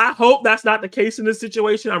 I hope that's not the case in this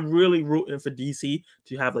situation. I'm really rooting for DC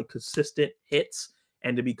to have like consistent hits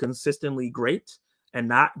and to be consistently great and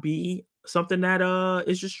not be something that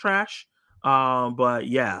is just trash. But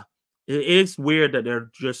yeah, it is weird that they're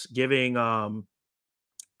just giving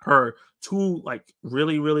her 2 like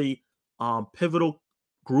really, really pivotal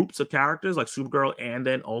groups of characters like Supergirl and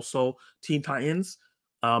then also Teen Titans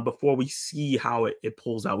before we see how it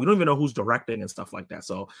pulls out. We don't even know who's directing and stuff like that.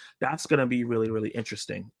 So that's going to be really, really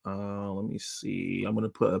interesting. Let me see. I'm going to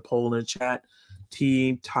put a poll in the chat.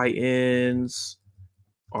 Teen Titans,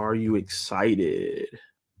 are you excited?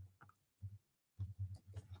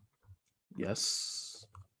 Yes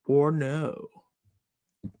or no?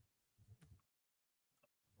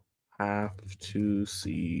 Have to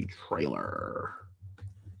see trailer.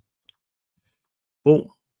 Boom.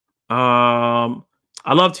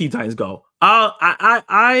 I love Teen Titans Go.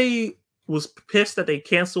 I was pissed that they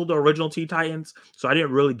canceled the original Teen Titans, so I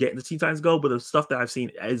didn't really get into Teen Titans Go. But the stuff that I've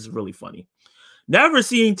seen is really funny. Never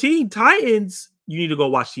seen Teen Titans. You need to go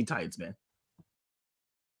watch Teen Titans, man.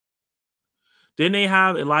 Didn't they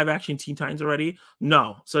have a live action Teen Titans already?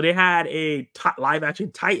 No. So they had a live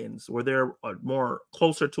action Titans where they're more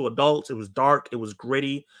closer to adults. It was dark. It was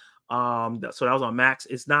gritty. So that was on Max.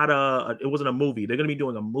 It's not it wasn't a movie. They're going to be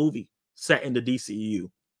doing a movie set in the DCU.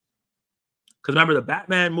 Because remember, the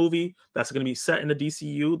Batman movie that's going to be set in the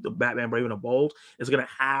DCU, the Batman Brave and the Bold, is going to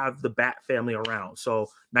have the Bat family around. So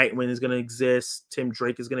Nightwing is going to exist. Tim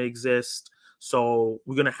Drake is going to exist. So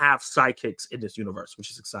we're going to have sidekicks in this universe,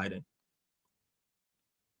 which is exciting.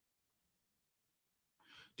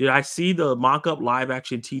 Did I see the mock-up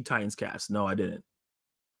live-action Teen Titans cast? No, I didn't.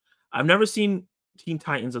 I've never seen Teen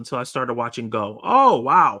Titans until I started watching Go. Oh,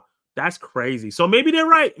 wow. That's crazy. So maybe they're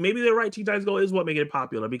right. Maybe they're right. Teen Titans Go is what making it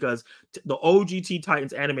popular, because the OG Teen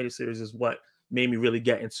Titans animated series is what made me really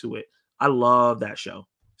get into it. I love that show.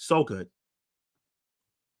 So good.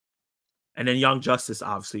 And then Young Justice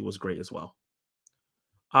obviously was great as well.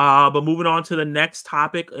 But moving on to the next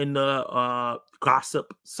topic in the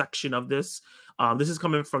gossip section of this. This is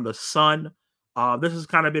coming from The Sun. This has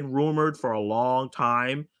kind of been rumored for a long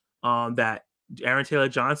time that Aaron Taylor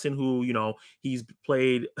Johnson, who, you know, he's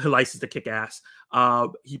played License to Kick Ass.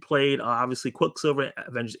 He played obviously Quicksilver in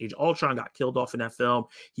Avengers Age of Ultron, got killed off in that film.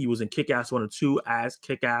 He was in Kick Ass 1 and 2 as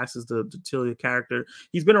Kick Ass is the titular character.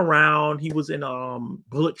 He's been around. He was in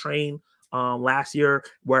Bullet Train last year,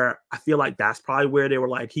 where I feel like that's probably where they were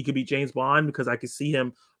like, he could be James Bond, because I could see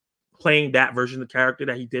him playing that version of the character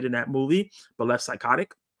that he did in that movie, but less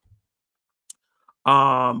psychotic.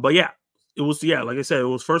 But yeah, it was, yeah, like I said, it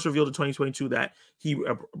was first revealed in 2022 that he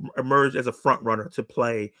emerged as a front runner to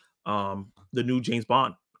play the new James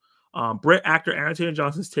Bond. Brit actor Aaron Taylor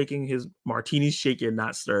Johnson is taking his martinis shaken,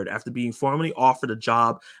 not stirred, after being formally offered a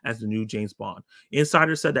job as the new James Bond.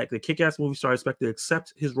 Insiders said that the Kick-Ass movie star is expected to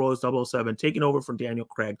accept his role as 007, taking over from Daniel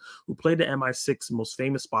Craig, who played the MI6 most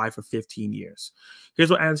famous spy for 15 years. Here's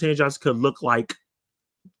what Aaron Taylor Johnson could look like.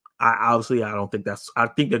 I don't think that's, I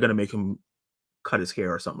think they're going to make him cut his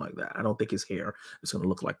hair or something like that. I don't think his hair is going to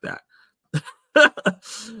look like that.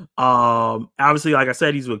 Obviously, like I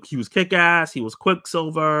said, he was Kick Ass. He was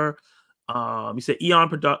Quicksilver. He said Eon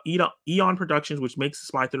Productions, which makes the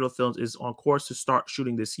spy thriller films, is on course to start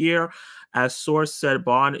shooting this year. As source said,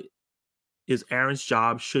 Bond is Aaron's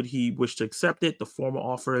job should he wish to accept it. The formal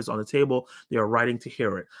offer is on the table. They are writing to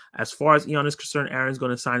hear it. As far as Eon is concerned, Aaron's going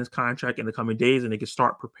to sign his contract in the coming days and they can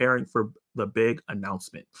start preparing for the big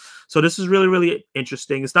announcement. So this is really, really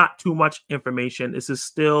interesting. It's not too much information. This is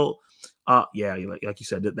still, yeah, like you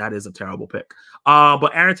said, that is a terrible pick.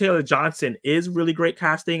 But Aaron Taylor Johnson is really great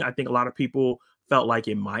casting. I think a lot of people felt like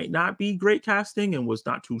it might not be great casting and was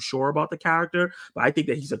not too sure about the character, but I think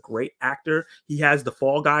that he's a great actor. He has The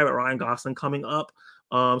Fall Guy with Ryan Gosling coming up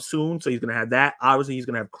soon, so he's going to have that. Obviously, he's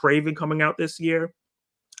going to have Craven coming out this year.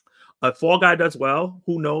 If Fall Guy does well,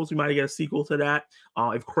 who knows? We might get a sequel to that.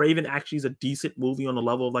 If Craven actually is a decent movie on the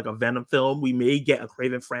level of like a Venom film, we may get a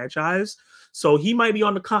Craven franchise. So he might be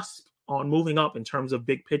on the cusp on moving up in terms of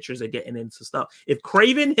big pictures and getting into stuff. If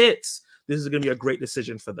Craven hits, this is going to be a great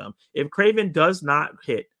decision for them. If Craven does not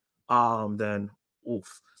hit, then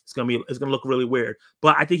oof, it's going to look really weird.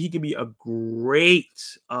 But I think he can be a great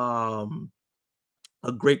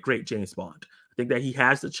James Bond. I think that he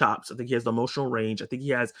has the chops. I think he has the emotional range. I think he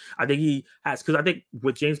has, because I think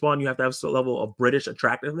with James Bond, you have to have some level of British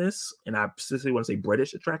attractiveness. And I specifically want to say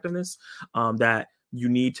British attractiveness, that you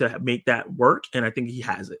need to make that work. And I think he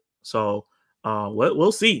has it. So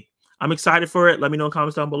we'll see. I'm excited for it. Let me know in the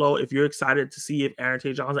comments down below if you're excited to see if Aaron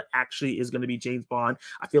Taylor Johnson actually is going to be James Bond.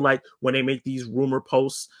 I feel like when they make these rumor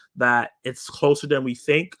posts that it's closer than we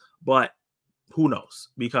think, but who knows?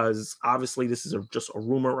 Because obviously this is just a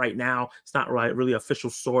rumor right now. It's not really official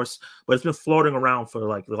source, but it's been floating around for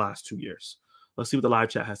like the last 2 years. Let's see what the live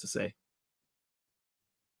chat has to say.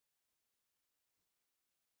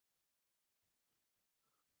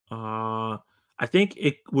 I think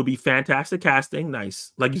it would be fantastic casting.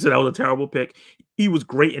 Nice. Like you said, that was a terrible pick. He was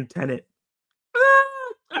great in Tenet.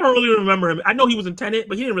 I don't really remember him. I know he was in Tenet,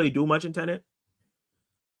 but he didn't really do much in Tenet.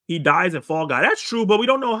 He dies in Fall Guy. That's true, but we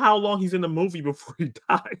don't know how long he's in the movie before he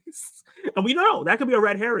dies. And we don't know. That could be a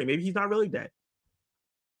red herring. Maybe he's not really dead.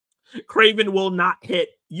 Craven will not hit.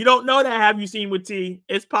 You don't know that, have you seen with T?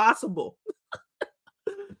 It's possible.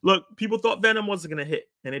 Look, people thought Venom wasn't going to hit,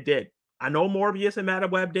 and it did. I know Morbius and Madame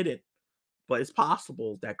Web didn't, but it's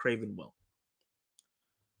possible that Craven will.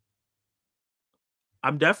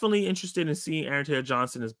 I'm definitely interested in seeing Aaron Taylor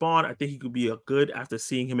Johnson as Bond. I think he could be a good after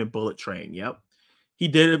seeing him in Bullet Train. Yep. He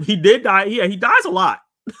did die. Yeah, he dies a lot.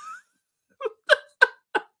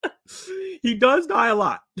 He does die a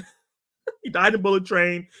lot. He died in Bullet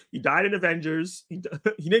Train. He died in Avengers. He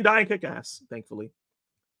didn't die in Kick-Ass, thankfully.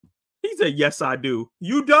 He said, yes, I do.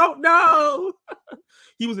 You don't know.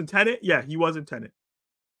 He was in Tenet. Yeah, he was in Tenet.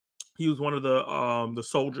 He was one of the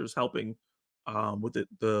soldiers helping with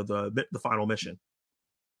the final mission.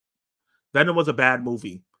 Venom was a bad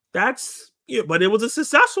movie. That's yeah, but it was a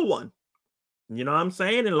successful one. You know what I'm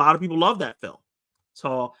saying? And a lot of people love that film.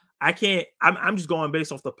 So I can't, I'm just going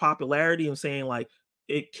based off the popularity and saying like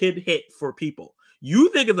it could hit for people. You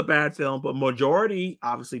think it's a bad film, but majority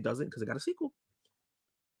obviously doesn't because it got a sequel.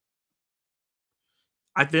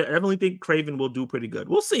 I definitely think Craven will do pretty good.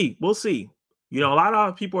 We'll see. We'll see. You know, a lot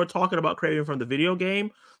of people are talking about Craven from the video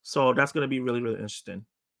game. So that's going to be really, really interesting.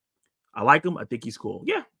 I like him. I think he's cool.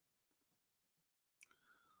 Yeah.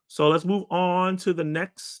 So let's move on to the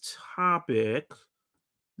next topic.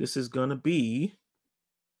 This is going to be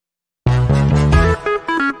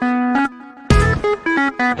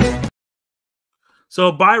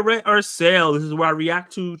so buy, rent, or sale. This is where I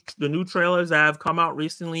react to the new trailers that have come out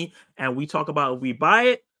recently, and we talk about if we buy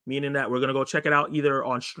it, meaning that we're going to go check it out either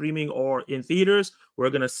on streaming or in theaters. We're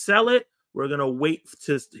going to sell it. We're going to wait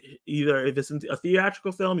to either, if it's a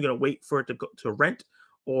theatrical film, you're going to wait for it to rent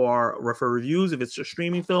or for reviews. If it's a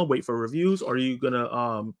streaming film, wait for reviews. Or are you going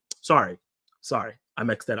to, sorry, I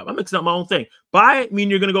mixed that up. I mixed up my own thing. Buy it,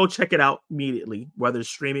 meaning you're going to go check it out immediately, whether it's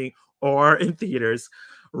streaming or in theaters.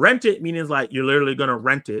 Rent it, meaning like you're literally going to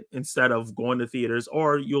rent it instead of going to theaters,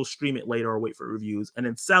 or you'll stream it later or wait for reviews. And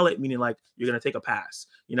then sell it, meaning like you're going to take a pass.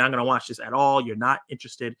 You're not going to watch this at all. You're not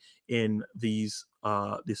interested in these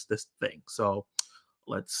this thing. So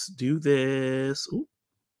let's do this. Ooh,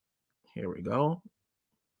 here we go.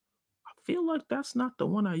 I feel like that's not the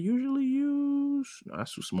one I usually use. No,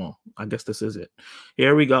 that's too small. I guess this is it.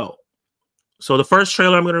 Here we go. So the first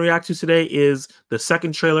trailer I'm going to react to today is the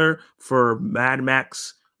second trailer for Mad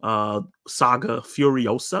Max Saga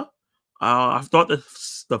Furiosa. I thought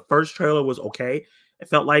the first trailer was okay. It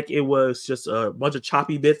felt like it was just a bunch of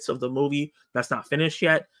choppy bits of the movie that's not finished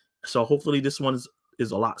yet. So hopefully this one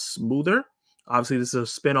is a lot smoother. Obviously, this is a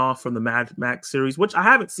spin-off from the Mad Max series, which I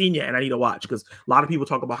haven't seen yet, and I need to watch because a lot of people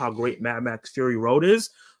talk about how great Mad Max Fury Road is.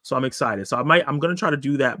 So I'm excited. So I'm gonna try to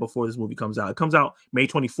do that before this movie comes out. It comes out May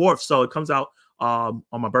 24th, so it comes out on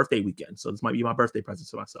my birthday weekend. So this might be my birthday present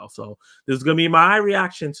to myself. So this is gonna be my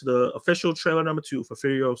reaction to the official trailer number 2 for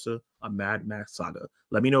Furiosa: A Mad Max Saga.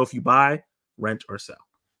 Let me know if you buy, rent, or sell.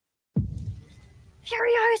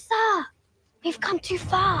 Furiosa, we've come too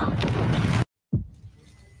far.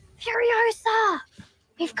 Furiosa,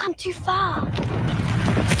 we've come too far.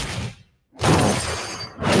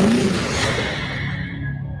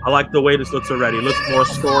 I like the way this looks already. It looks more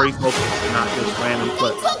story focused and not just random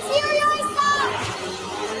clips.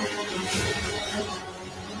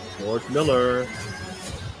 George Miller.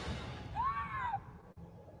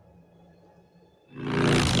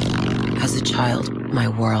 As a child, my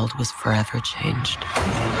world was forever changed.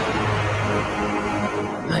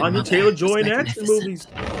 Anya Taylor-Joy in action movies.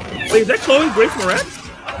 Wait, is that Chloe Grace Moretz?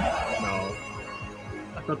 No.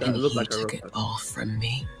 I thought that looked like her. Took it all from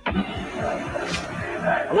me.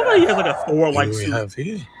 I love how he has like a Thor-like suit. Have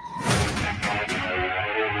here.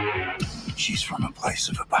 She's from a place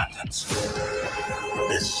of abundance.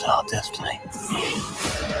 This is our destiny.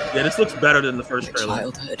 Yeah, this looks better than the first trailer.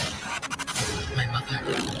 Childhood. My mother.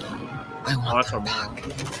 I want them back.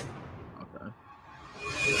 Okay.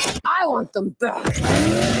 I want them back.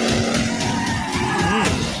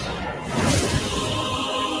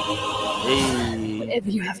 Hey. Whatever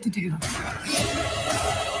you have to do,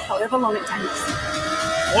 however long it takes.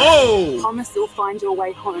 Whoa! Promise you'll find your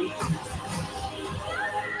way home.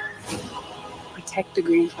 Protect the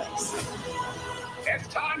green place. It's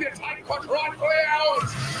time to take control out.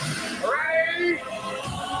 Ready,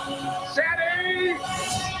 steady,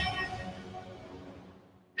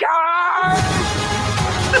 go!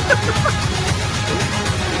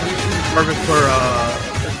 Perfect for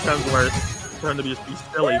Hemsworth. Trying to just be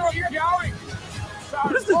silly. Where are you going?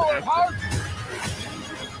 What is this hope.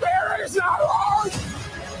 There is no hope.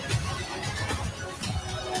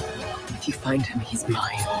 If you find him, he's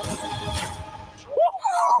mine.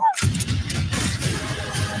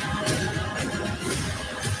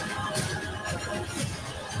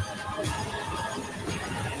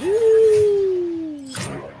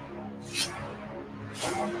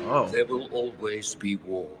 Oh. There will always be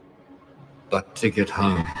war. But to get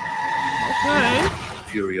home, Okay.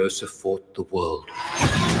 Furiosa fought the world.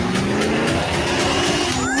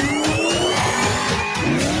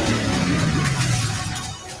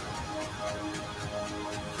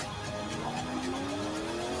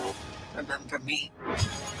 Remember me.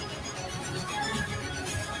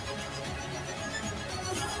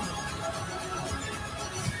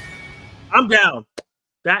 I'm down.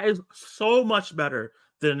 That is so much better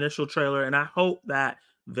than the initial trailer, and I hope that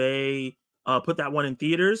they put that one in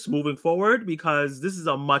theaters moving forward because this is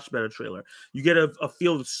a much better trailer. You get a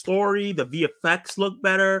feel of the story, the VFX look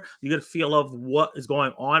better, you get a feel of what is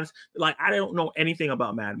going on. Like, I don't know anything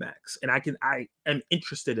about Mad Max, and I am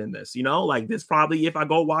interested in this, you know? Like, this probably, if I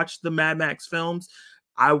go watch the Mad Max films,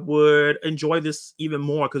 I would enjoy this even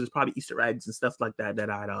more because it's probably Easter eggs and stuff like that that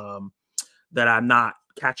I'm not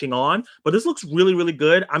catching on. But this looks really, really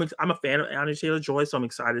good. I'm a fan of Anya Taylor-Joy, so I'm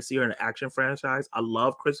excited to see her in an action franchise. I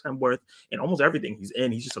love Chris Hemsworth in almost everything he's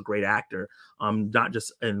in. He's just a great actor, not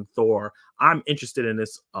just in Thor. I'm interested in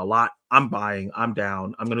this a lot. I'm buying. I'm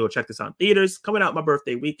down. I'm going to go check this out in theaters. Coming out my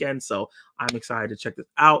birthday weekend, so I'm excited to check this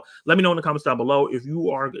out. Let me know in the comments down below if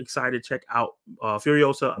you are excited to check out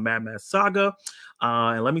Furiosa: A Mad Max Saga.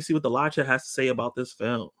 And let me see what the live chat has to say about this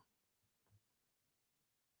film.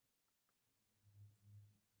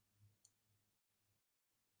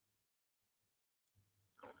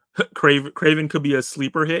 Craven could be a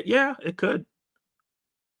sleeper hit. Yeah, it could.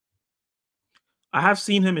 I have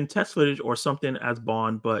seen him in test footage or something as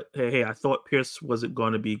Bond, but hey, I thought Pierce wasn't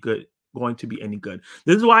going to be any good.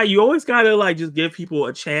 This is why you always gotta like just give people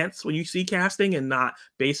a chance when you see casting and not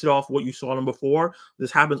base it off what you saw them before.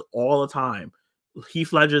 This happens all the time.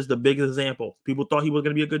 Heath Ledger is the biggest example. People thought he was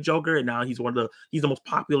going to be a good Joker, and now he's the most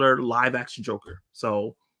popular live action Joker.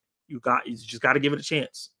 So you just got to give it a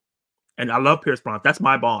chance. And I love Pierce Bronson. That's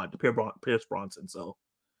my Bond, Pierce Bronson. So,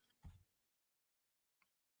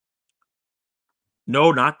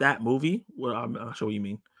 no, not that movie. Well, I'm not sure what you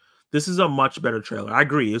mean. This is a much better trailer. I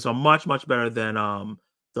agree. It's a much better than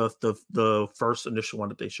the first initial one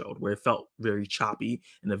that they showed, where it felt very choppy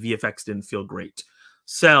and the VFX didn't feel great.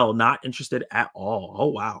 Cell, not interested at all. Oh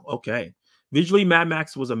wow. Okay. Visually, Mad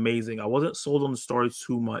Max was amazing. I wasn't sold on the story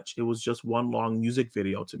too much. It was just one long music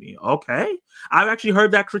video to me. Okay. I've actually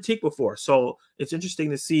heard that critique before, so it's interesting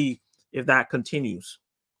to see if that continues.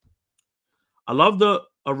 I love the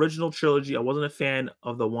original trilogy. I wasn't a fan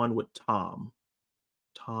of the one with Tom.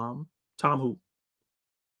 Tom who?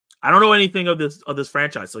 I don't know anything of this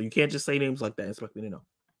franchise, so you can't just say names like that and expect me to know.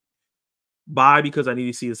 Buy because I need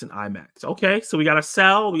to see this in IMAX. Okay, so we got to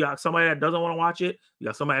sell. We got somebody that doesn't want to watch it. We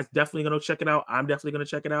got somebody that's definitely going to check it out. I'm definitely going to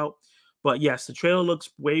check it out. But yes, the trailer looks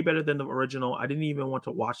way better than the original. I didn't even want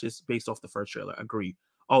to watch this based off the first trailer. Agree.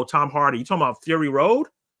 Oh, Tom Hardy. You talking about Fury Road?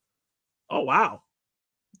 Oh, wow.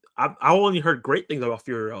 I only heard great things about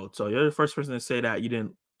Fury Road. So you're the first person to say that you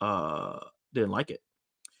didn't like it.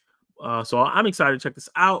 So I'm excited to check this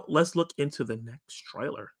out. Let's look into the next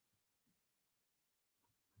trailer.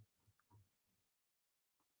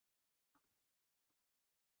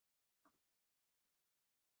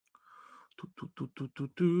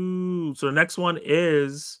 So the next one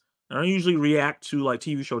is, I don't usually react to like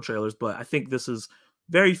TV show trailers, but I think this is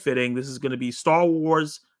very fitting. This is going to be Star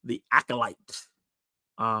Wars: The Acolyte.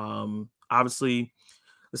 Obviously,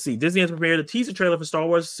 let's see. Disney has prepared a teaser trailer for Star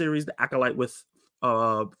Wars series The Acolyte with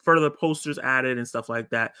further posters added and stuff like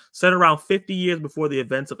that. Set around 50 years before the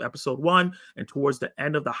events of Episode 1 and towards the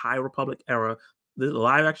end of the High Republic era, the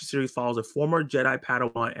live-action series follows a former Jedi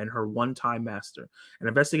Padawan and her one-time master. An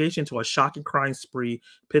investigation into a shocking crime spree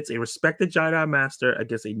pits a respected Jedi master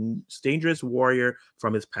against a dangerous warrior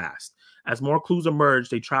from his past. As more clues emerge,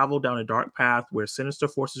 they travel down a dark path where sinister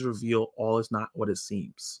forces reveal all is not what it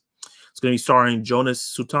seems. It's going to be starring Jonas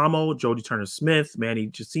Suotamo, Jodie Turner-Smith, Manny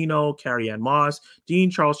Jacinto, Carrie-Anne Moss,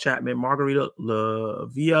 Dean Charles Chapman, Margarita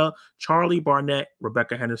Lavia, Charlie Barnett,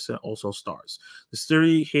 Rebecca Henderson also stars. The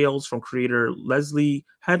series hails from creator Leslie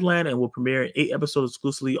Headland and will premiere 8 episodes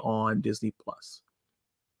exclusively on Disney+.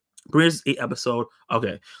 Premieres 8 episode.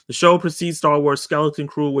 Okay. The show precedes Star Wars Skeleton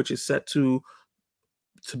Crew, which is set to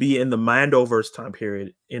be in the Mandoverse time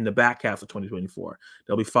period in the back half of 2024.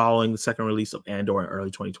 They'll be following the second release of Andor in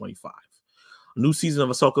early 2025. A new season of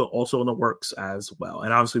Ahsoka also in the works as well.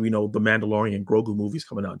 And obviously we know the Mandalorian Grogu movies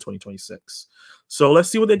coming out in 2026. So let's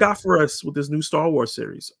see what they got for us with this new Star Wars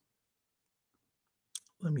series.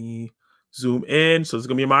 Let me zoom in. So it's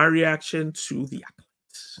going to be my reaction to The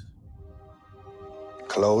Acolyte.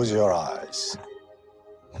 Close your eyes.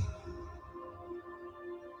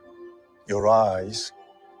 Your eyes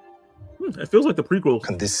It feels like the prequel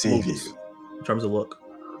can deceive movies you. in terms of look.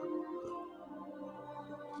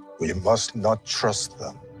 We must not trust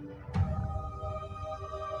them.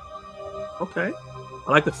 Okay.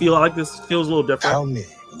 I like the feel. I like this. Feels a little different. Tell me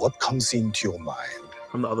what comes into your mind.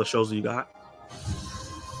 From the other shows that you got.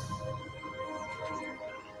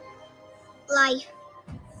 Life.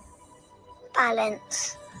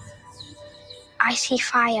 Balance. I see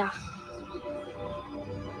fire.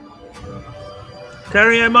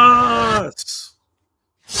 Carrie-Anne Moss.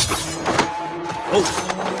 Oh.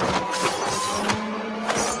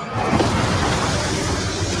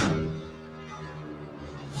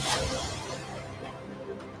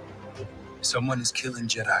 Someone is killing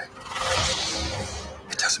Jedi.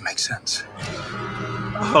 It doesn't make sense.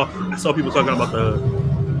 Oh, I saw people talking about the.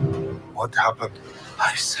 What happened?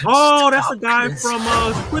 I said oh, that's the guy from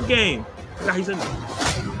Squid Game. Yeah, he's in there.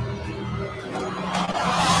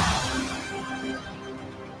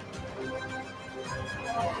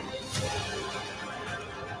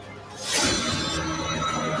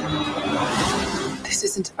 This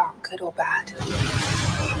isn't about good or bad.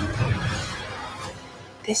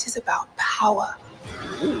 This is about power.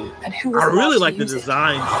 And who I is really allowed to like the use it.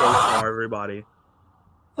 design so far, everybody.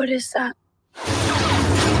 What is that?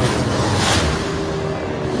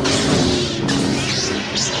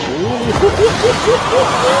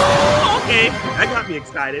 Okay, that got me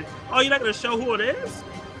excited. Oh, you're not gonna show who it is?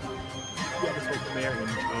 Yeah, this will premiere in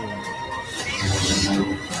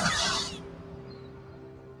June.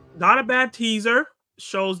 Not a bad teaser.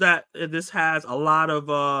 Shows that this has a lot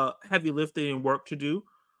of heavy lifting and work to do.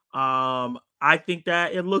 I think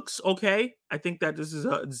that it looks okay. I think that this is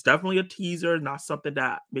it's definitely a teaser, not something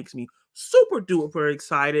that makes me super duper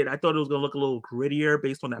excited. I thought it was gonna look a little grittier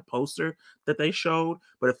based on that poster that they showed,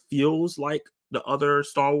 but it feels like the other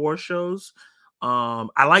Star Wars shows.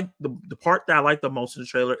 I like the part that I like the most in the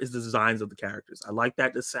trailer is the designs of the characters. I like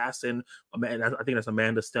that assassin. I think that's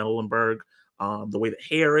Amanda Stellenberg. The way the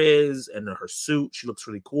hair is and her suit, she looks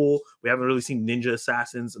really cool. We haven't really seen ninja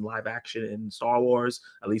assassins in live action in Star Wars.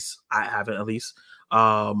 At least I haven't. At least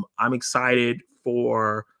I'm excited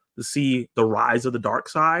to see the rise of the dark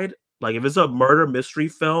side. Like if it's a murder mystery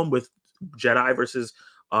film with Jedi versus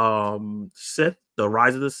Sith, the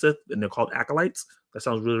rise of the Sith, and they're called acolytes. That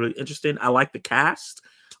sounds really, really interesting. I like the cast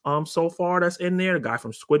so far that's in there. The guy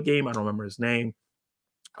from Squid Game, I don't remember his name.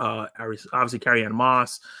 Obviously Carrie-Anne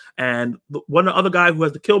Moss, and one other guy who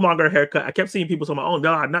has the Killmonger haircut. I kept seeing people saying, "Oh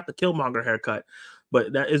no, not the Killmonger haircut,"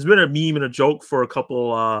 but that it's been a meme and a joke for a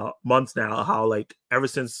couple months now. How like ever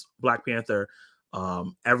since Black Panther,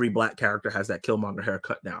 every black character has that Killmonger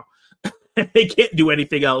haircut now. They can't do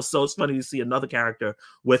anything else, so it's funny to see another character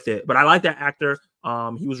with it. But I like that actor.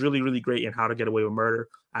 He was really, really great in How to Get Away with Murder.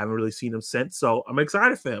 I haven't really seen him since, so I'm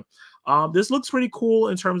excited for him. This looks pretty cool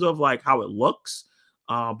in terms of like how it looks.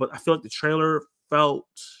 But I feel like the trailer felt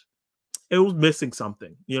it was missing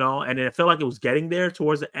something, you know, and it felt like it was getting there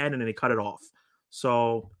towards the end, and then they cut it off.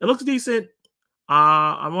 So it looks decent.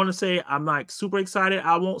 I want to say I'm like super excited.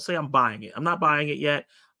 I won't say I'm buying it. I'm not buying it yet.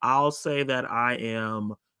 I'll say that I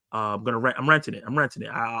am gonna rent. I'm renting it.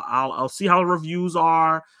 I'll see how the reviews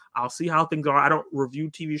are. I'll see how things are. I don't review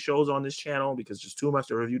TV shows on this channel because it's just too much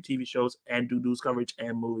to review TV shows and do news coverage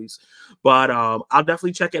and movies. But I'll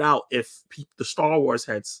definitely check it out if the Star Wars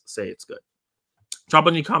heads say it's good. Drop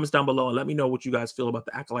in your comments down below and let me know what you guys feel about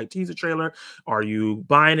the Acolyte teaser trailer. Are you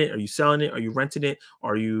buying it? Are you selling it? Are you renting it?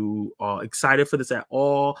 Are you excited for this at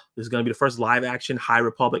all? This is going to be the first live action High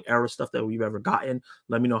Republic era stuff that we've ever gotten.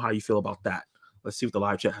 Let me know how you feel about that. Let's see what the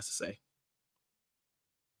live chat has to say.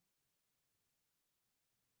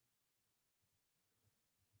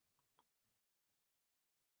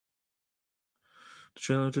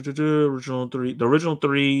 The original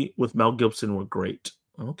three with Mel Gibson were great.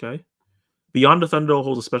 Okay. Beyond the Thunderdome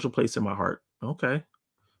holds a special place in my heart. Okay.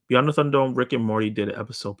 Beyond the Thunderdome, Rick and Morty did an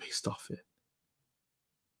episode based off it.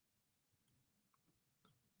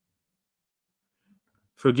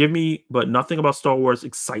 Forgive me, but nothing about Star Wars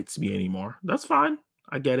excites me anymore. That's fine.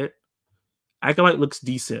 I get it. Acolyte looks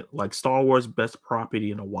decent, like Star Wars' best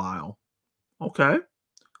property in a while. Okay.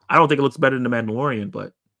 I don't think it looks better than The Mandalorian,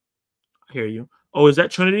 but I hear you. Oh, is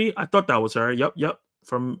that Trinity? I thought that was her. Yep.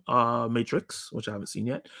 From Matrix, which I haven't seen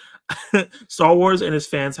yet. Star Wars and its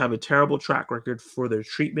fans have a terrible track record for their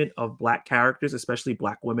treatment of black characters, especially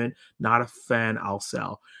black women. Not a fan, I'll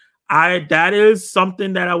sell. That is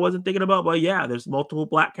something that I wasn't thinking about, but yeah, there's multiple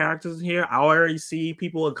black characters in here. I already see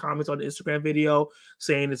people in comments on the Instagram video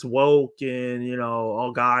saying it's woke and, you know,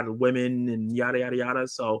 oh God, women and yada, yada, yada.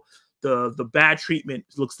 So the bad treatment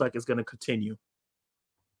looks like it's going to continue.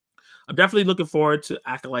 I'm definitely looking forward to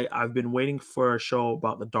Acolyte. I've been waiting for a show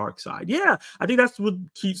about the dark side. Yeah, I think that's what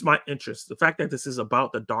keeps my interest. The fact that this is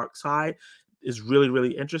about the dark side is really,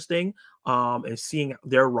 really interesting. And seeing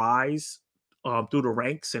their rise through the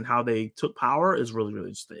ranks and how they took power is really, really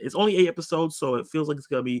interesting. It's only 8 episodes, so it feels like it's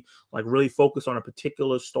going to be like really focused on a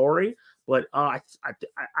particular story. But I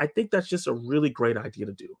think that's just a really great idea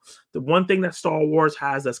to do. The one thing that Star Wars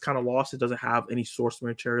has that's kind of lost, it doesn't have any source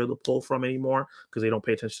material to pull from anymore because they don't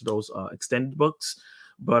pay attention to those extended books.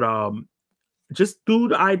 But just do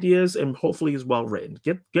the ideas and hopefully it's well written.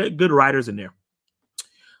 Get good writers in there.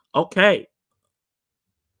 Okay.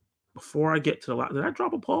 Before I get to the last, did I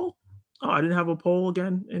drop a poll? Oh, I didn't have a poll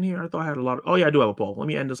again in here. I thought I had a lot of, oh yeah, I do have a poll. Let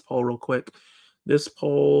me end this poll real quick. This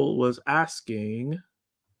poll was asking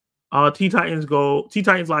Teen Titans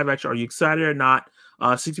live action. Are you excited or not?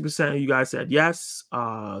 60% of you guys said yes.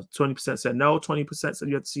 20% said no. 20% said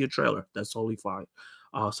you have to see a trailer. That's totally fine.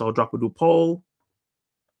 So I'll drop a new poll.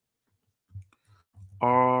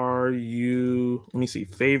 Are you, let me see,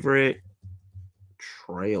 favorite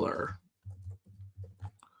trailer?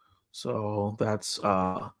 So that's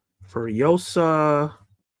Furiosa,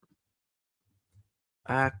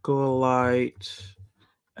 Acolyte,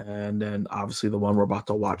 and then obviously the one we're about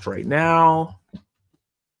to watch right now.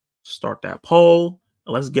 Start that poll.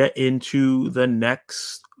 Let's get into the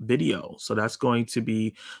next video. So that's going to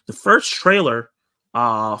be the first trailer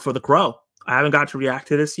for The Crow. I haven't got to react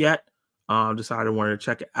to this yet. Decided I wanted to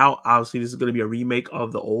check it out. Obviously, this is going to be a remake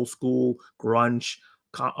of the old school grunge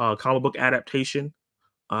comic book adaptation,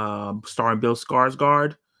 starring Bill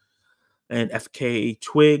Skarsgård. And FK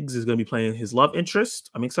Twigs is going to be playing his love interest.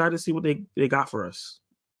 I'm excited to see what they got for us.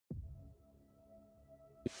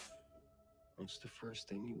 What's the first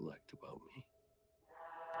thing you liked about me?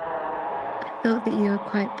 I thought that you were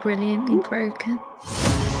quite brilliantly broken.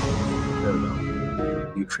 There we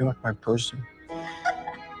go. You feel like my person?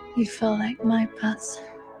 You feel like my person.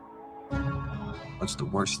 What's the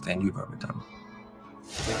worst thing you've ever done?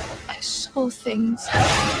 I saw things.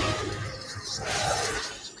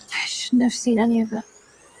 I shouldn't have seen any of it.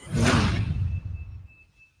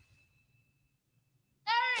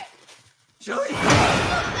 Julie!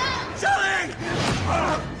 Julie!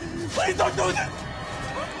 Please don't do that!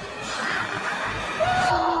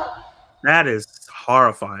 That is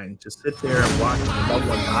horrifying. Just sit there and watch your loved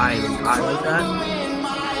one die and die like that.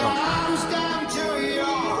 Oh.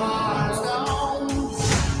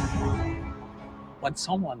 When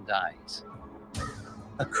someone dies,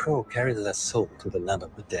 A crow carries their soul to the land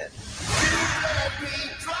of the dead.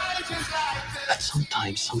 But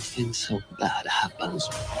sometimes something so bad happens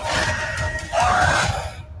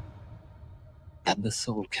that the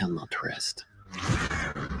soul cannot rest.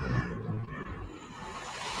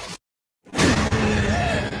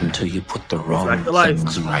 Until you put the wrong Back to life.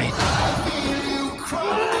 things right.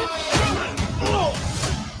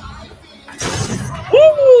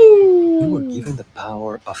 You were Woo! given the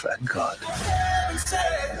power of a god. I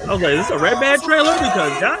was like, is this a Red Band trailer?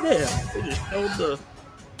 Because goddamn, they just showed the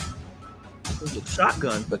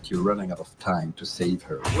shotgun but you're running out of time to save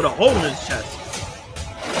her. with a hole in his chest.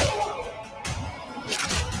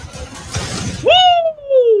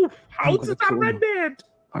 Woo! How is this not Red Band?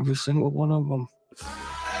 Every single one of them.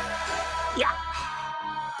 Yeah.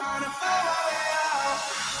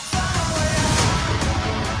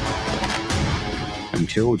 I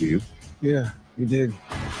killed you. Yeah, you did.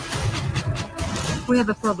 We have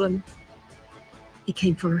a problem. He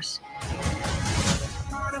came for us.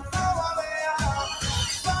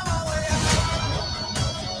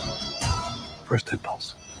 First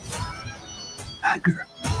impulse. Anger.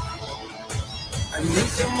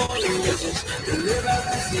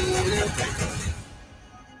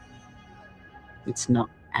 It's not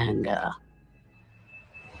anger.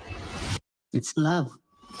 It's love.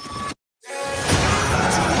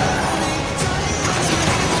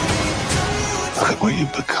 Look at what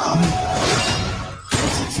you've become.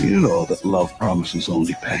 You know that love promises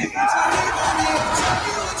only pain.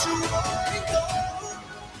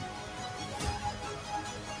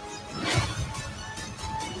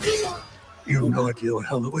 You have no idea what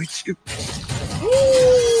hell awaits you.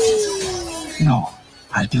 No,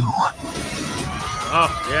 I do.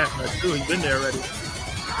 Oh, yeah, that's true. He's been there already.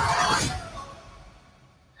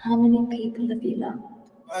 How many people have you loved?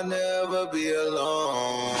 I'll never be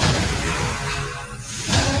alone.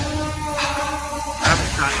 I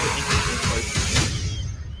haven't gotten an interesting choice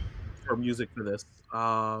for music for this.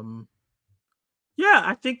 Yeah,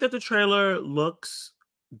 I think that the trailer looks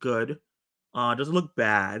good. Doesn't look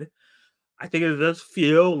bad. I think it does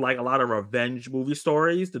feel like a lot of revenge movie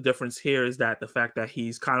stories. The difference here is that the fact that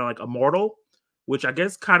he's kind of like immortal, which I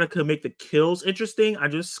guess kind of could make the kills interesting. I'm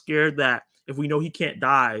just scared that if we know he can't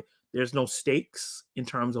die, there's no stakes in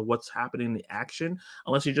terms of what's happening in the action,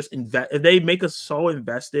 unless you just invest. If they make us so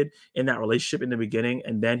invested in that relationship in the beginning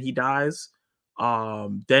and then he dies,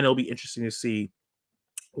 then it'll be interesting to see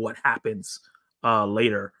what happens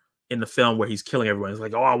later in the film where he's killing everyone. It's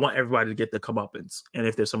like, oh, I want everybody to get the comeuppance, and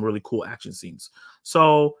if there's some really cool action scenes.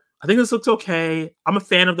 So I think this looks okay. I'm a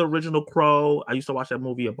fan of the original Crow. I used to watch that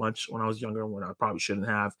movie a bunch when I was younger, when I probably shouldn't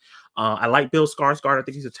have. I like Bill Skarsgård. I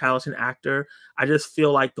think he's a talented actor. I just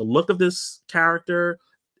feel like the look of this character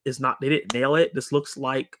is not, they didn't nail it. This looks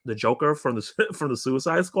like the Joker from the from the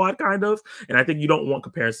Suicide Squad, kind of. And I think you don't want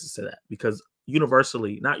comparisons to that, because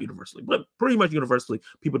universally, not universally, but pretty much universally,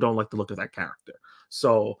 people don't like the look of that character.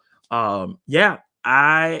 So yeah,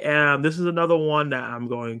 this is another one that I'm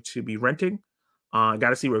going to be renting. I got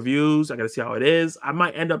to see reviews. I got to see how it is. I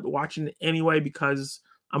might end up watching it anyway because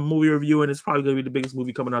I'm movie reviewing. It's probably going to be the biggest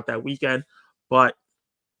movie coming out that weekend, but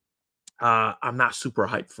I'm not super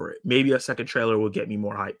hyped for it. Maybe a second trailer will get me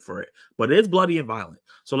more hyped for it, but it is bloody and violent.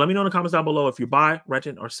 So let me know in the comments down below if you buy,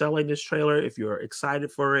 renting, or selling this trailer, if you're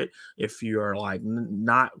excited for it, if you're like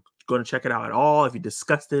not going to check it out at all, if you're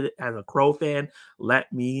disgusted as a Crow fan,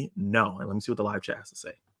 let me know. And let me see what the live chat has to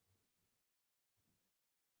say.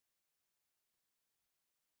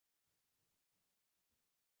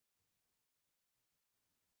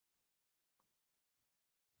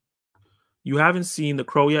 You haven't seen The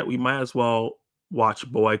Crow yet? We might as well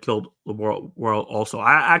watch Boy Killed the World also.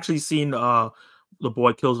 I actually seen The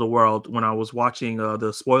Boy Kills the World when I was watching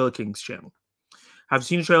the Spoiler Kings channel. Have you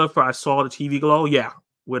seen the trailer for I Saw the TV Glow? Yeah,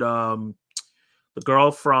 with the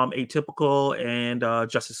girl from Atypical and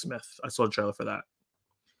Justice Smith. I saw the trailer for that.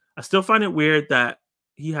 I still find it weird that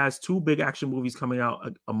he has two big action movies coming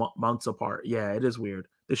out months apart. Yeah, it is weird.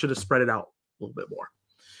 They should have spread it out a little bit more.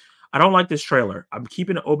 I don't like this trailer. I'm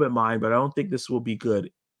keeping an open mind, but I don't think this will be good.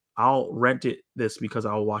 I'll rent this because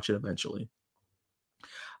I'll watch it eventually.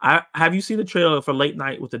 Have you seen the trailer for Late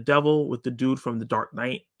Night with the Devil, with the dude from The Dark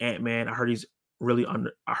Knight, Ant-Man? I heard he's a really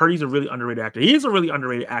underrated actor. He is a really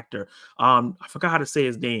underrated actor. I forgot how to say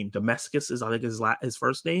his name. Damascus is, I think, his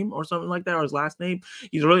first name or something like that, or his last name.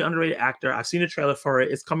 He's a really underrated actor. I've seen a trailer for it.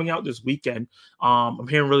 It's coming out this weekend. I'm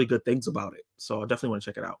hearing really good things about it, so I definitely want to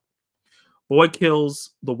check it out. Boy Kills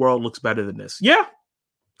the World looks better than this. Yeah,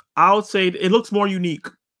 I would say it looks more unique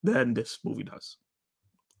than this movie does.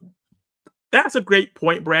 That's a great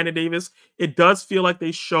point, Brandon Davis. It does feel like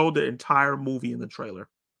they showed the entire movie in the trailer.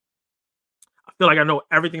 I feel like I know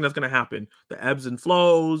everything that's going to happen, the ebbs and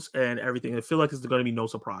flows and everything. I feel like it's going to be no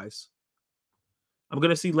surprise. I'm going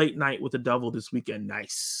to see Late Night with the Devil this weekend.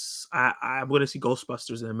 Nice. I'm going to see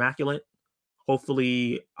Ghostbusters and Immaculate.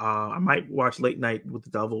 Hopefully, I might watch Late Night with the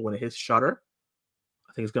Devil when it hits Shudder.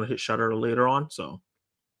 I think it's going to hit Shudder later on. So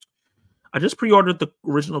I just pre-ordered the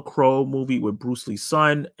original Crow movie with Bruce Lee's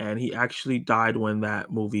son, and he actually died when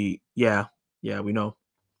that movie. Yeah, we know.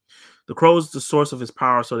 The Crow is the source of his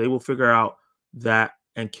power, so they will figure out that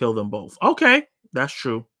and kill them both. Okay, that's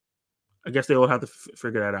true. I guess they will have to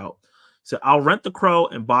figure that out. So I'll rent the Crow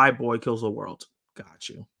and buy Boy Kills the World. Got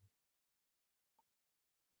you.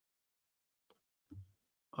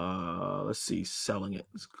 Let's see, selling it.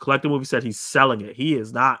 Collective Movie said he's selling it. He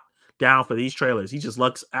is not down for these trailers. He just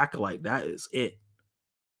looks Acolyte. That is it.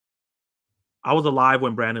 I was alive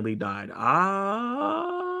when Brandon Lee died.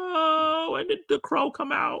 When did The Crow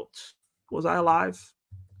come out? Was I alive?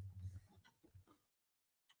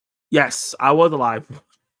 Yes, I was alive.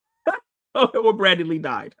 When Brandon Lee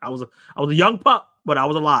died. I was a young pup, but I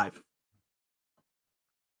was alive.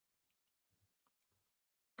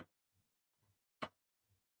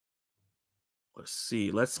 Let's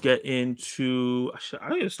see. Let's get into.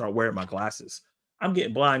 I need to start wearing my glasses. I'm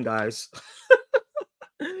getting blind, guys.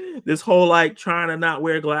 This whole like trying to not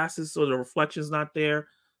wear glasses so the reflection's not there.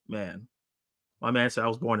 Man, my man said I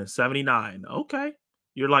was born in 79. Okay,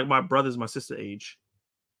 you're like my brother's, my sister age.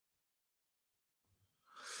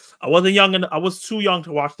 I wasn't young, and I was too young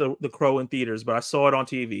to watch the Crow in theaters, but I saw it on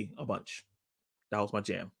TV a bunch. That was my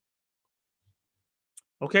jam.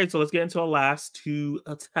 Okay, so let's get into our last two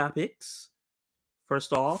topics.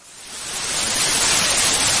 First off,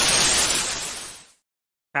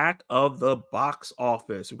 Attack of the Box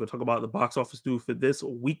Office. We're going to talk about the box office due for this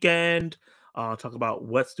weekend. Talk about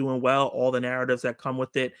what's doing well, all the narratives that come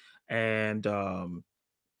with it, and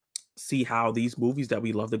see how these movies that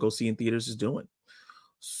we love to go see in theaters is doing.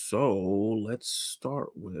 So let's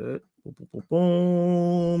start with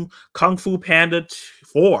Kung Fu Panda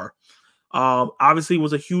 4. Obviously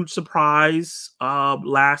was a huge surprise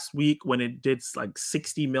last week when it did like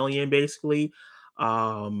 60 million basically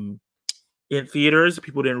in theaters.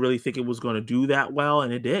 People didn't really think it was going to do that well,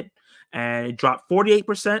 and it did. And it dropped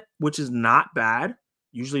 48%, which is not bad.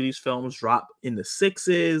 Usually these films drop in the 6s,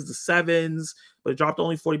 the 7s, but it dropped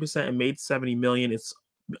only 40% and made 70 million. It's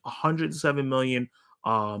 107 million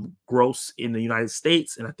gross in the United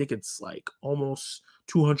States, and I think it's like almost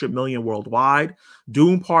 200 million worldwide.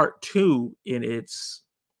 Doom Part 2 in its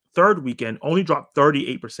third weekend only dropped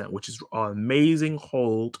 38%, which is an amazing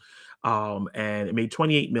hold, and it made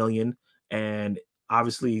 28 million. And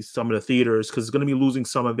obviously some of the theaters, because it's going to be losing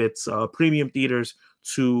some of its premium theaters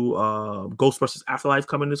to Ghostbusters Afterlife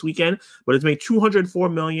coming this weekend, but it's made 204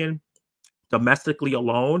 million domestically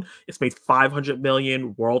alone. It's made 500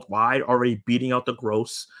 million worldwide, already beating out the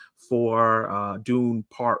gross for Dune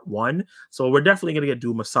Part 1. So we're definitely going to get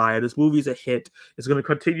Dune Messiah. This movie's a hit. It's going to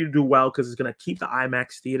continue to do well because it's going to keep the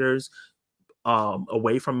IMAX theaters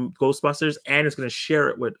away from Ghostbusters, and it's going to share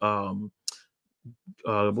it with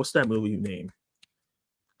what's that movie name?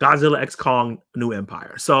 Godzilla X Kong New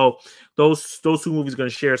Empire. So those two movies are going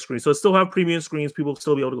to share screens. So it still have premium screens. People will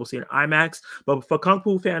still be able to go see it in IMAX. But for Kung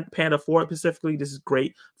Fu Panda 4 specifically, this is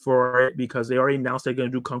great for it because they already announced they're going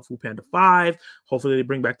to do Kung Fu Panda 5. Hopefully they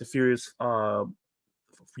bring back the Furious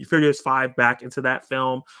 5 back into that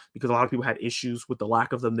film because a lot of people had issues with the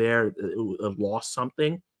lack of them there. It lost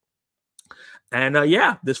something. And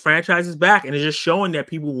yeah, this franchise is back, and it's just showing that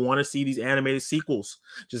people want to see these animated sequels.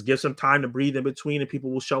 Just give some time to breathe in between, and people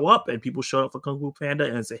will show up. And people show up for Kung Fu Panda,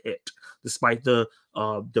 and it's a hit, despite the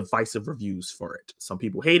divisive reviews for it. Some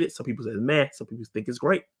people hate it, some people say meh, some people think it's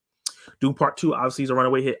great. Doom Part 2 obviously is a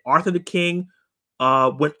runaway hit. Arthur the King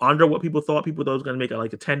went under what people thought. People thought it was going to make it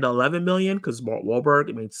like a 10 to 11 million because Mark Wahlberg,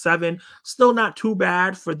 it made 7. Still not too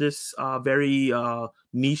bad for this very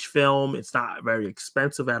niche film. It's not very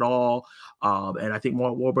expensive at all. And I think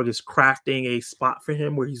Mark Wahlberg is crafting a spot for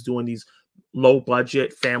him where he's doing these low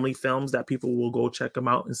budget family films that people will go check him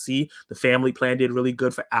out and see. The Family Plan did really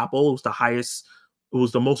good for Apple. It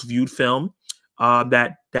was the most viewed film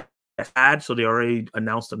that had. So they already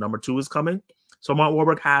announced the number 2 is coming. So Mark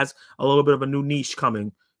Wahlberg has a little bit of a new niche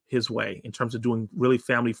coming his way in terms of doing really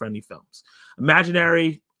family-friendly films.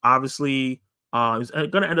 Imaginary, obviously, is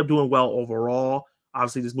going to end up doing well overall.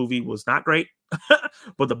 Obviously, this movie was not great,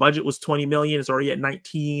 but the budget was 20 million. It's already at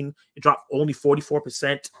 19. It dropped only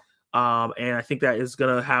 44%. And I think that is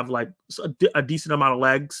going to have like a decent amount of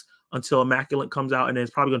legs until Immaculate comes out, and then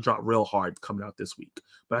it's probably going to drop real hard coming out this week.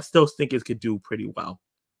 But I still think it could do pretty well.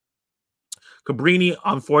 Cabrini,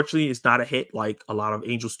 unfortunately, is not a hit like a lot of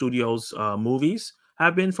Angel Studios movies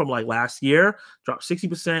have been from like last year. Dropped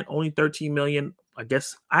 60%, only 13 million. I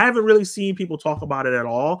guess I haven't really seen people talk about it at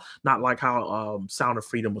all. Not like how Sound of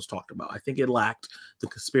Freedom was talked about. I think it lacked the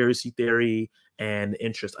conspiracy theory and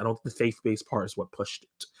interest. I don't think the faith-based part is what pushed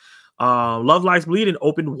it. Love Lies Bleeding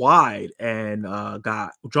opened wide and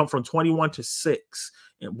jumped from 21 to 6.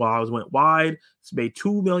 And while it went wide, it's made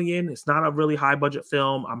 $2 million. It's not a really high budget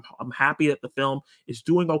film. I'm happy that the film is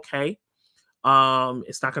doing okay.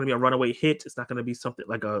 It's not going to be a runaway hit. It's not going to be something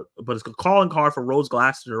like but it's a calling card for Rose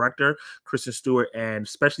Glass, the director, Kristen Stewart, and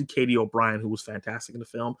especially Katie O'Brien, who was fantastic in the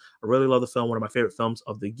film. I really love the film. One of my favorite films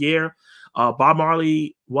of the year. Bob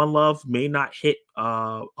Marley, One Love may not hit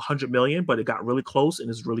 100 million, but it got really close and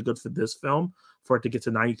is really good for this film. For it to get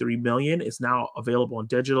to 93 million, it's now available on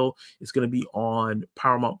digital. It's going to be on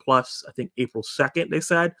Paramount Plus, I think April 2nd, they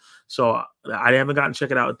said. So I haven't gotten to check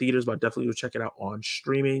it out in theaters, but I definitely will check it out on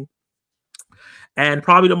streaming. And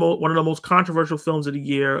probably one of the most controversial films of the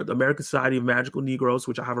year, The American Society of Magical Negroes,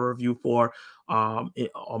 which I have a review for on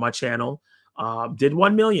my channel, did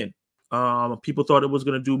 1 million. People thought it was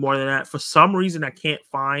going to do more than that. For some reason, I can't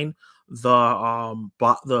find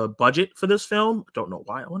the budget for this film. I don't know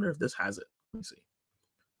why. I wonder if this has it. Let me see.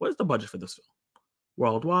 What is the budget for this film?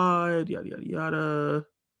 Worldwide, yada, yada, yada.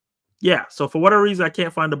 Yeah, so for whatever reason, I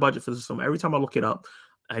can't find the budget for this film. Every time I look it up,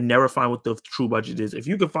 I never find what the true budget is. If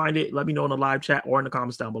you can find it, let me know in the live chat or in the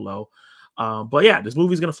comments down below. But yeah, this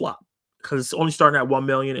movie's going to flop because it's only starting at 1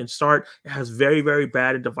 million and start. It has very, very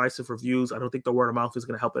bad and divisive reviews. I don't think the word of mouth is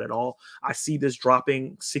going to help it at all. I see this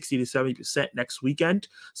dropping 60 to 70% next weekend,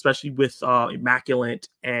 especially with Immaculate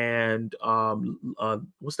and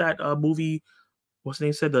what's that movie? What's the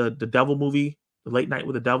name said? The Devil movie, The Late Night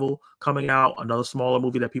with the Devil coming out. Another smaller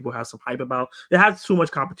movie that people have some hype about. It has too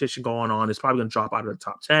much competition going on. It's probably going to drop out of the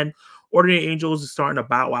top 10. Ordinary Angels is starting to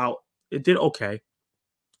bow out. It did okay.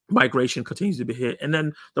 Migration continues to be hit. And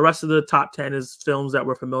then the rest of the top 10 is films that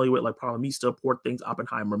we're familiar with, like Prometheus, Poor Things,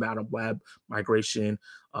 Oppenheimer, Madam Web, Migration,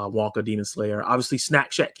 Wonka, Demon Slayer. Obviously,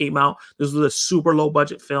 Snack Shack came out. This was a super low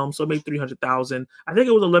budget film, so it made $300,000. I think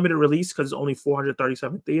it was a limited release because it's only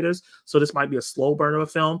 437 theaters. So this might be a slow burn of a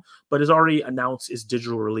film, but it's already announced its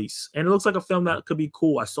digital release. And it looks like a film that could be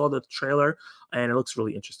cool. I saw the trailer and it looks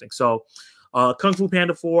really interesting. So Kung Fu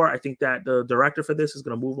Panda 4, I think that the director for this is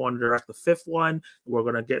going to move on to direct the 5th one. We're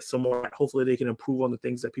going to get some more. Hopefully, they can improve on the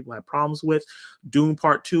things that people had problems with. Dune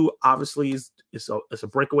Part 2, obviously, is a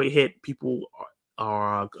breakaway hit. People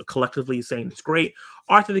are collectively saying it's great.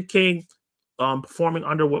 Arthur the King, performing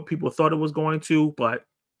under what people thought it was going to, but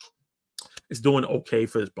it's doing okay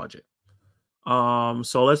for its budget.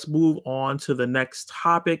 So let's move on to the next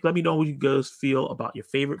topic. Let me know what you guys feel about your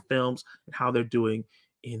favorite films and how they're doing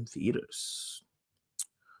in theaters.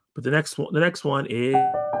 But the next one is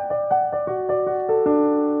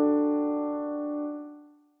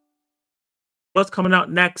what's coming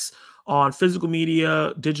out next on physical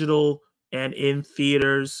media, digital, and in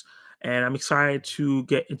theaters. And I'm excited to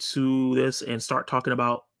get into this and start talking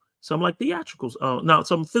about some like theatricals. No,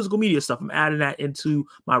 some physical media stuff. I'm adding that into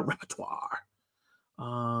my repertoire.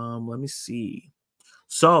 Let me see.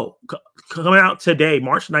 So coming out today,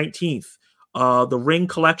 March 19th. The Ring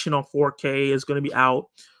Collection on 4K is going to be out.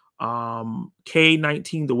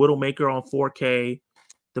 K-19, The Widowmaker on 4K.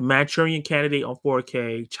 The Manchurian Candidate on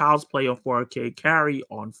 4K. Child's Play on 4K. Carrie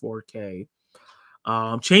on 4K.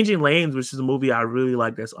 Changing Lanes, which is a movie I really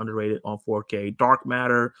like that's underrated, on 4K. Dark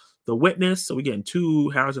Matter, The Witness. So we're getting 2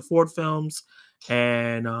 Harrison Ford films.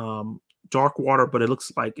 And Dark Water, but it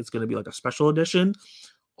looks like it's going to be like a special edition.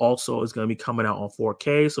 Also, is going to be coming out on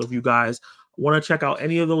 4K. So if you guys want to check out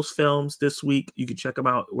any of those films this week, you can check them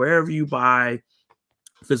out wherever you buy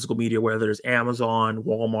physical media, whether it's Amazon,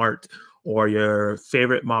 Walmart, or your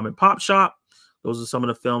favorite mom and pop shop. Those are some of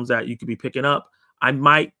the films that you could be picking up. I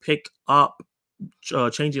might pick up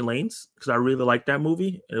Changing Lanes because I really like that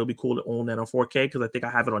movie. It'll be cool to own that on 4K because I think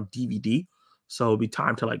I have it on DVD. So it'll be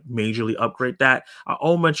time to like majorly upgrade that. I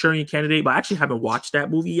own Manchurian Candidate, but I actually haven't watched that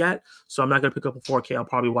movie yet. So I'm not going to pick up a 4K. I'll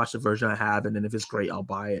probably watch the version I have. And then if it's great, I'll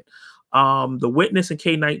buy it. The Witness and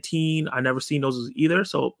K-19, I never seen those either.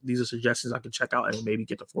 So these are suggestions I can check out and maybe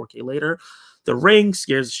get the 4K later. The Ring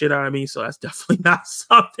scares the shit out of me. So that's definitely not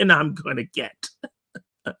something I'm going to get.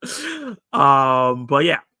 But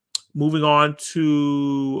yeah, moving on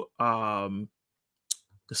to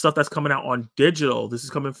the stuff that's coming out on digital. This is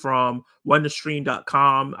coming from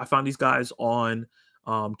whenthestream.com. I found these guys on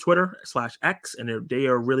Twitter /X, and they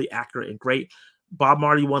are really accurate and great. Bob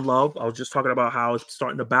Marley One Love, I was just talking about how it's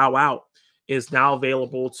starting to bow out, is now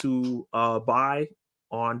available to buy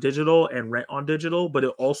on digital and rent on digital, but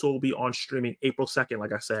it also will be on streaming April 2nd,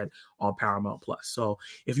 like I said, on Paramount Plus. So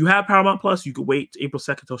if you have Paramount Plus, you could wait April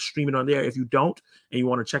 2nd to stream it on there. If you don't and you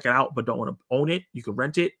want to check it out but don't want to own it, you can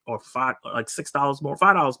rent it, or $6 more,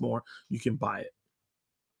 $5 more, you can buy it.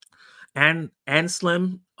 And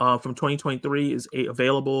Slim from 2023 is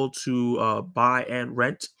available to buy and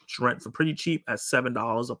rent. Rent for pretty cheap at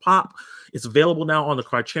 $7 a pop. It's available now on the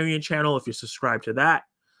Criterion channel if you're subscribed to that.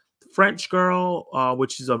 French Girl,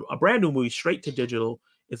 which is a brand new movie straight to digital,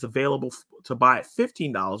 is available to buy at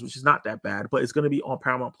 $15, which is not that bad, but it's going to be on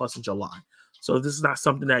Paramount Plus in July. So this is not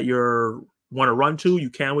something that you want to run to. You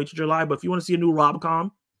can wait till July, but if you want to see a new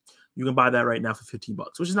rom-com, you can buy that right now for $15,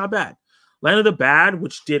 which is not bad. Land of the Bad,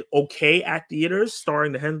 which did okay at theaters,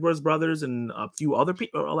 starring the Hemsworth brothers and a few other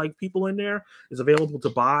people in there, is available to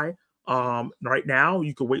buy right now.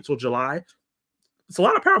 You can wait till July. It's a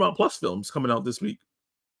lot of Paramount Plus films coming out this week.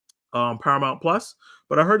 Paramount Plus,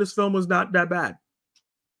 but I heard this film was not that bad.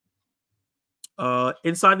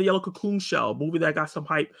 Inside the Yellow Cocoon Shell, movie that got some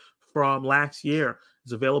hype from last year,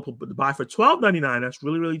 is available to buy for $12.99. That's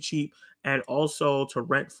really, really cheap. And also to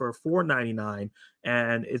rent for $4.99.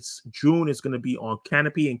 And it's June. It's going to be on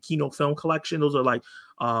Canopy and Kino Film Collection. Those are like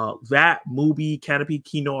that movie. Canopy,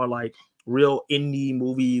 Kino are like real indie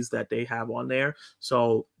movies that they have on there.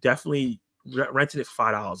 So definitely renting it for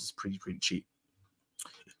 $5 is pretty cheap.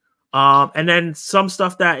 And then some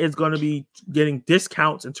stuff that is going to be getting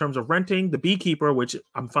discounts in terms of renting. The Beekeeper, which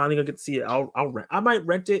I'm finally going to get to see it. I'll rent. I might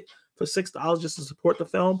rent it for $6 just to support the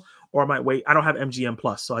film, or I might wait. I don't have MGM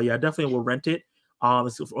Plus, so yeah, I definitely will rent it. Or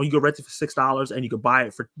you can rent it for $6 and you can buy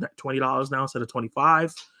it for $20 now instead of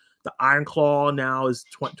 $25. The Iron Claw now is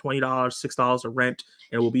 $20, $6 a rent,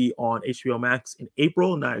 and it will be on HBO Max in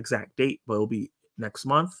April. Not exact date, but it'll be next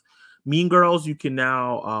month. Mean Girls, you can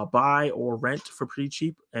now buy or rent for pretty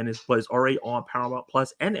cheap, and it's already on Paramount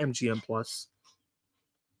Plus and MGM Plus.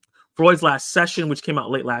 Freud's Last Session, which came out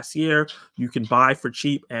late last year, you can buy for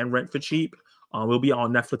cheap and rent for cheap. It'll be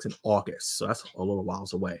on Netflix in August, so that's a little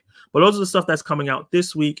whiles away. But those are the stuff that's coming out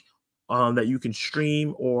this week that you can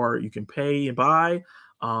stream or you can pay and buy.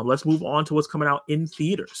 Let's move on to what's coming out in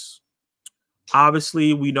theaters.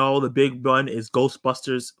 Obviously, we know the big one is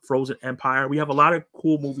Ghostbusters Frozen Empire. We have a lot of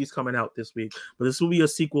cool movies coming out this week, but this will be a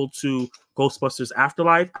sequel to Ghostbusters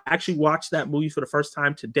Afterlife. I actually watched that movie for the first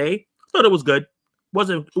time today. Thought it was good.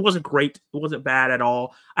 It wasn't great. It wasn't bad at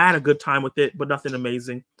all. I had a good time with it, but nothing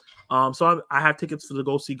amazing. So I have tickets for the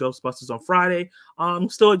go see Ghostbusters on Friday. I'm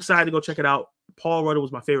still excited to go check it out. Paul Rudd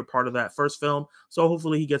was my favorite part of that first film, so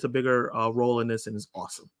hopefully he gets a bigger role in this and is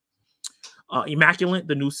awesome. Immaculate,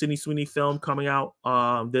 the new Sydney Sweeney film coming out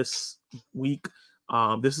this week.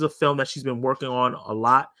 This is a film that she's been working on a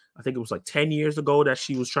lot. I think it was like 10 years ago that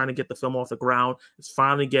she was trying to get the film off the ground. It's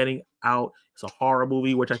finally getting out. It's a horror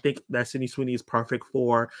movie, which I think that Sydney Sweeney is perfect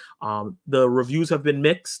for. The reviews have been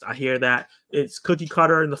mixed. I hear that it's cookie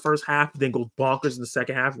cutter in the first half, then goes bonkers in the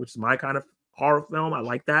second half, which is my kind of horror film. I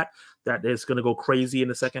like that it's going to go crazy in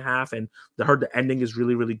the second half. And I heard the ending is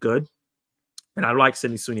really, really good. And I like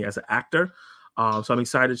Sydney Sweeney as an actor. So I'm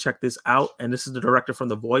excited to check this out. And this is the director from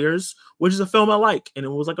The Voyeurs, which is a film I like. And it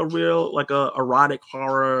was like a real, like a erotic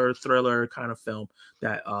horror thriller kind of film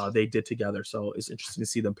that they did together. So it's interesting to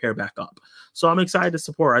see them pair back up. So I'm excited to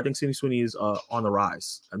support her. I think Sydney Sweeney is on the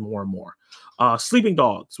rise and more. Sleeping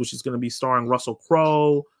Dogs, which is going to be starring Russell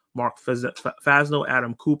Crowe, Mark Fasno,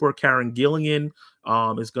 Adam Cooper, Karen Gillian.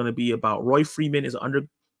 Is going to be about Roy Freeman is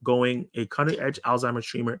undergoing a cutting-edge Alzheimer's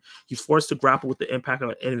treatment. He's forced to grapple with the impact of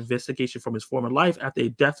an investigation from his former life after a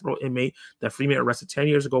death row inmate that Freeman arrested 10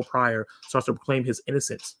 years ago prior starts to proclaim his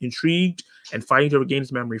innocence. Intrigued and fighting to regain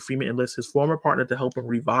his memory, Freeman enlists his former partner to help him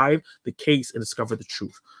revive the case and discover the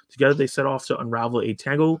truth. Together, they set off to unravel a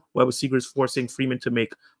tangled web of secrets, forcing Freeman to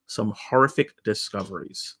make some horrific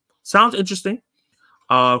discoveries. Sounds interesting.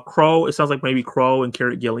 Crow, it sounds like maybe Crow and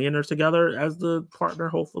Karen Gillian are together as the partner,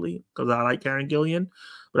 hopefully, because I like Karen Gillian.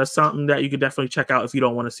 But that's something that you could definitely check out if you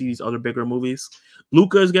don't want to see these other bigger movies.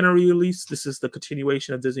 Luca is going to re-release. This is the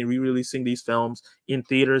continuation of Disney re-releasing these films in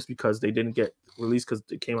theaters because they didn't get released because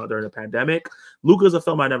it came out during the pandemic. Luca is a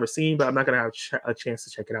film I've never seen, but I'm not going to have a chance to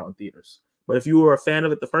check it out in theaters. But if you were a fan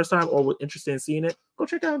of it the first time or were interested in seeing it, go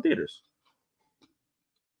check it out in theaters.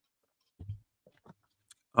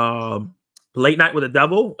 Late Night with the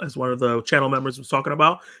Devil, as one of the channel members was talking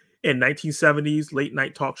about, in 1970s late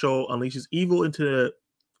night talk show unleashes evil into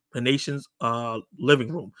the nation's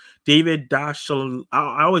living room. David Dash,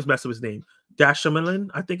 I always mess up his name. Dashamelin,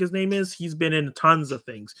 I think his name is. He's been in tons of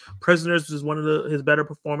things. Prisoners is one of his better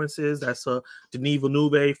performances. That's a Denis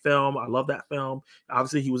Villeneuve film. I love that film.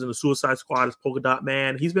 Obviously, he was in the Suicide Squad as Polka Dot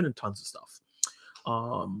Man. He's been in tons of stuff.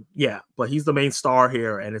 Yeah, but he's the main star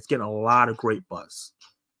here, and it's getting a lot of great buzz.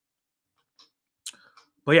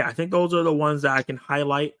 But yeah, I think those are the ones that I can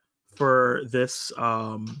highlight for this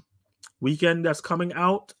weekend that's coming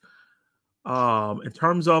out. In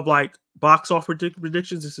terms of like box office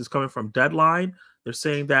predictions, this is coming from Deadline. They're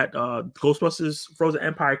saying that Ghostbusters Frozen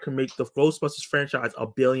Empire can make the Ghostbusters franchise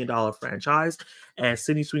 $1 billion franchise, and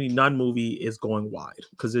Sydney Sweeney Nun movie is going wide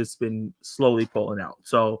because it's been slowly pulling out.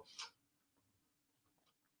 So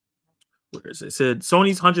where is it? It said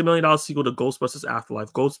Sony's $100 million sequel to Ghostbusters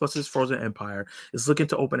Afterlife, Ghostbusters Frozen Empire, is looking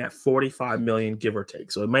to open at $45 million, give or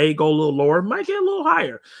take. So it may go a little lower, might get a little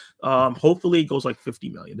higher. Hopefully it goes like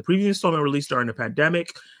 $50 million. The previous installment released during the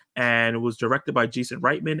pandemic and was directed by Jason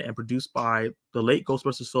Reitman and produced by the late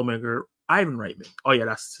Ghostbusters filmmaker Ivan Reitman. Oh yeah,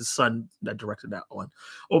 that's his son that directed that one.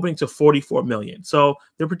 Opening to $44 million. So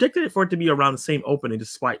they're predicting it for it to be around the same opening,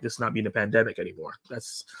 despite this not being a pandemic anymore.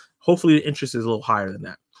 That's hopefully the interest is a little higher than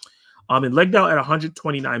that. It legged out at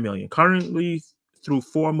 $129 million. Currently, through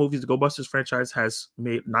 4 movies, the Ghostbusters franchise has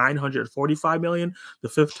made $945 million. The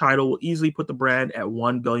 5th title will easily put the brand at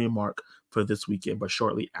 $1 billion mark for this weekend, but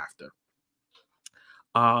shortly after.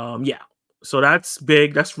 Yeah, so that's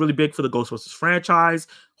big. That's really big for the Ghostbusters franchise.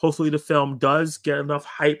 Hopefully, the film does get enough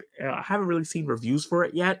hype. I haven't really seen reviews for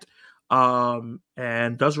it yet,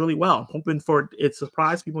 and does really well. I'm hoping for it to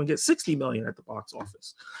surprise people and get $60 million at the box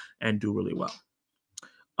office and do really well.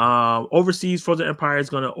 Overseas, Frozen Empire is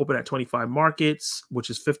going to open at 25 markets, which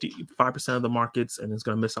is 55% of the markets, and it's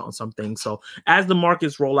going to miss out on some things. So as the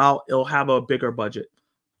markets roll out, it'll have a bigger budget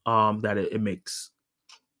that it makes.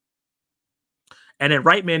 And then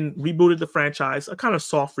Reitman rebooted the franchise, a kind of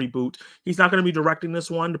soft reboot. He's not going to be directing this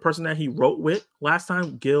one. The person that he wrote with last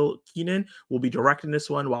time, Gil Keenan, will be directing this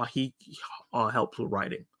one while he helps with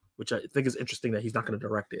writing, which I think is interesting that he's not going to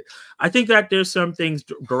direct it. I think that there's some things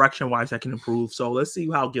direction-wise that can improve. So let's see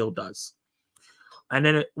how Gil does. And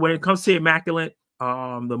then when it comes to Immaculate,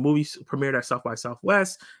 the movie premiered at South by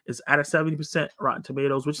Southwest. Is at a 70% Rotten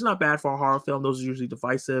Tomatoes, which is not bad for a horror film. Those are usually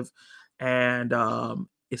divisive. And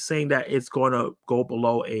it's saying that it's going to go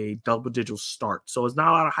below a double-digit start. So it's not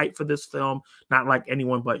a lot of hype for this film. Not like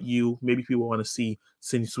Anyone But You. Maybe people want to see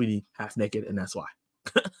Sydney Sweeney half naked, and that's why.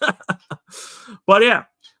 But yeah.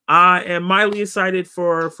 I am mildly excited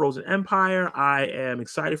for Frozen Empire. I am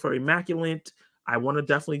excited for Immaculate. I want to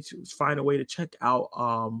definitely find a way to check out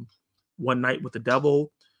One Night with the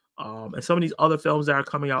Devil. And some of these other films that are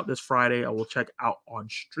coming out this Friday, I will check out on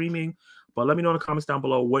streaming. But let me know in the comments down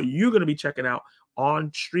below what you're going to be checking out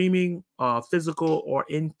on streaming, physical, or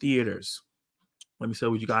in theaters. Let me see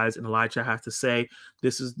what you guys in the live chat have to say.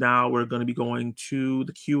 This is now, we're going to be going to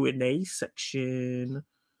the Q&A section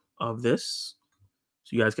of this.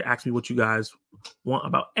 So you guys can ask me what you guys want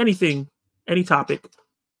about anything, any topic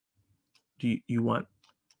do you want.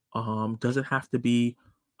 Doesn't have to be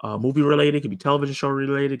movie related. It could be television show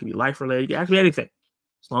related. It could be life related. You can ask me anything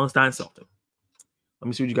as long as it's not insulting. Let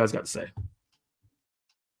me see what you guys got to say.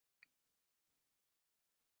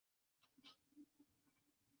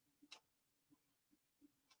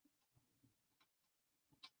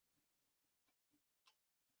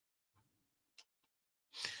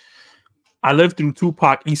 I lived through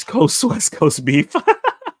Tupac, East Coast, West Coast beef.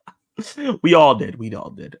 We all did. We all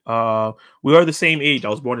did. We are the same age. I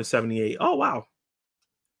was born in 78. Oh, wow.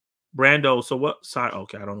 Brando. So what side?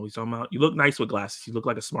 Okay, I don't know what you're talking about. You look nice with glasses. You look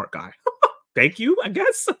like a smart guy. Thank you, I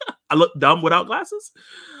guess. I look dumb without glasses.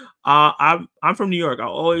 I'm from New York. I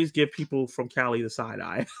always give people from Cali the side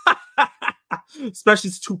eye. Especially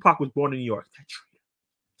since Tupac was born in New York.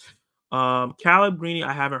 Caleb Greeny,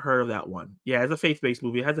 I haven't heard of that one. Yeah, it's a faith-based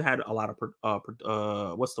movie. It hasn't had a lot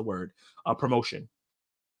of what's the word? Promotion.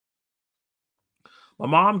 My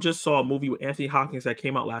mom just saw a movie with Anthony Hopkins that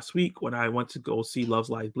came out last week when I went to go see Love's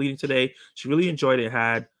Lies Bleeding today. She really enjoyed it. It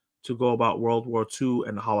had to go about World War II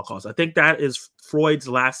and the Holocaust. I think that is Freud's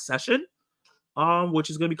Last Session, which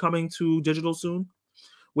is going to be coming to digital soon.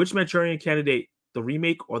 Which Manchurian Candidate, the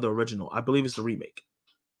remake or the original? I believe it's the remake.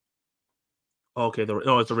 Okay,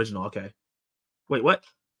 no, it's the original. Okay, wait, what?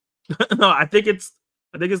 No, I think it's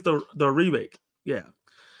the remake. Yeah,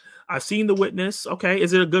 I've seen The Witness. Okay,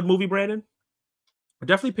 is it a good movie, Brandon? I'm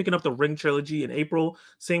definitely picking up the Ring trilogy in April.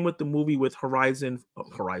 Same with the movie with Harrison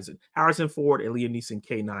Ford and Liam Neeson,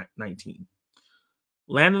 K-19.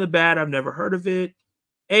 Land of the Bad, I've never heard of it.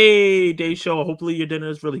 Hey, Day Show, hopefully your dinner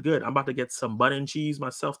is really good. I'm about to get some bun and cheese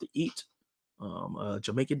myself to eat.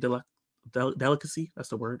 Jamaican delicacy. That's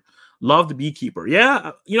the word. Love the Beekeeper.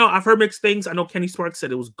 Yeah, you know, I've heard mixed things. I know Kenny Sparks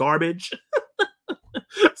said it was garbage.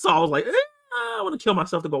 So I was like, I want to kill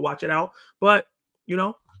myself to go watch it out. But, you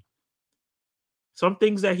know, some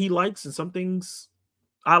things that he likes and some things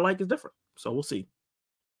I like is different. So we'll see.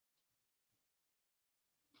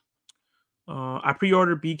 I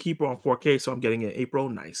pre-ordered Beekeeper on 4K, so I'm getting it in April.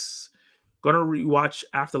 Nice. Gonna rewatch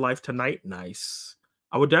Afterlife tonight. Nice.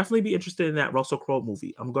 I would definitely be interested in that Russell Crowe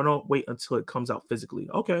movie. I'm gonna wait until it comes out physically.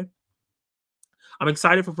 Okay. I'm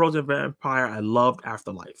excited for Frozen Vampire. I loved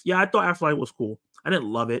Afterlife. Yeah, I thought Afterlife was cool. I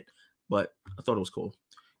didn't love it, but I thought it was cool.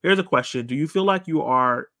 Here's a question. Do you feel like you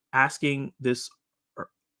are asking this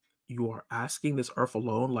earth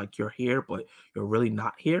alone, like you're here, but you're really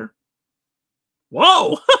not here?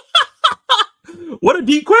 Whoa! What a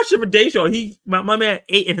deep question for Dejo. My man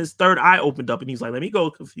ate and his third eye opened up and he's like, let me go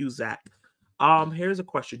confuse Zach. Here's a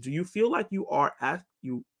question. Do you feel like you are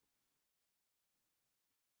you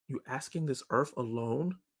asking this earth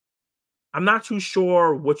alone? I'm not too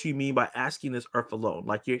sure what you mean by asking this earth alone.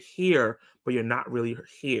 Like you're here, but you're not really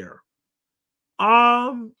here.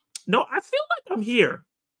 No, I feel like I'm here.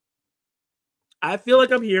 I feel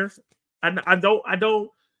like I'm here. I'm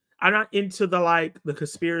not into the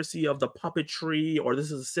conspiracy of the puppetry or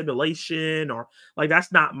this is a simulation or like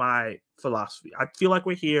that's not my philosophy. I feel like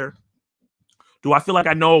we're here. Do I feel like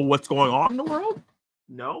I know what's going on in the world?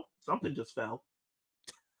 No, something just fell.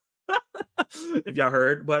 If y'all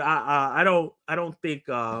heard, but I don't think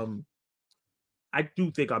I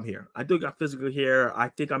do think I'm here. I think I'm physically here. I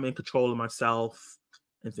think I'm in control of myself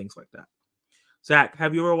and things like that. Zach,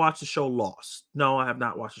 have you ever watched the show Lost? No, I have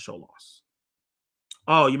not watched the show Lost.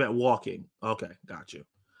 Oh, you meant Walking. Okay, got you.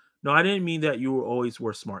 No, I didn't mean that you always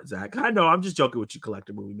were smart, Zach. I know, I'm just joking with you,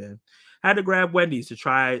 Collector Movie Man. Had to grab Wendy's to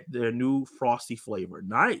try their new frosty flavor.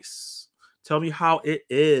 Nice. Tell me how it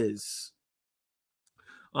is.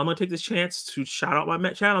 I'm gonna take this chance to shout out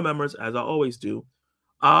my channel members as I always do.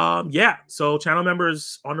 Yeah. So channel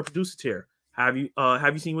members on the producer tier. Have you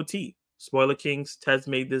seen with T? Spoiler Kings, Ted's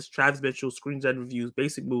Made This, Travis Mitchell, Screens and Reviews,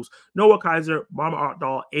 Basic Moves, Noah Kaiser, Mama Art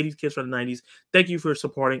Doll, 80s Kids from the 90s. Thank you for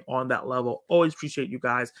supporting on that level. Always appreciate you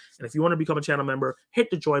guys. And if you want to become a channel member,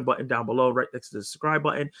 hit the join button down below right next to the subscribe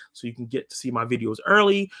button so you can get to see my videos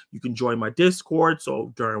early. You can join my Discord.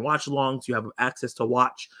 So during watch-alongs, you have access to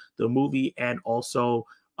watch the movie and also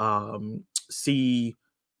see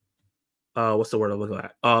what's the word I'm looking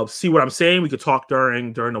at? See what I'm saying. We could talk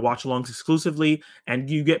during the watch alongs exclusively, and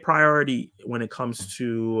you get priority when it comes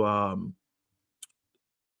to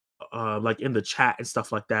like in the chat and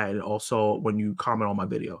stuff like that, and also when you comment on my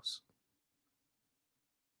videos.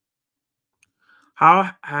 How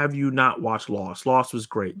have you not watched Lost? Lost was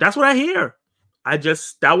great. That's what I hear.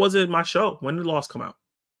 That wasn't my show. When did Lost come out?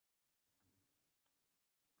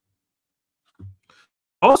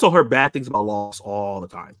 I also heard bad things about Lost all the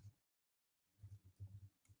time.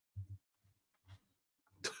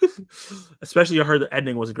 Especially I heard the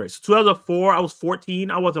ending wasn't great. So 2004, I was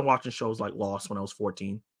 14. I wasn't watching shows like Lost when I was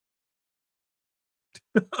 14.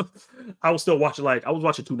 I was still watching I was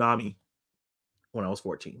watching Toonami when I was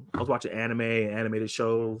 14. I was watching anime and animated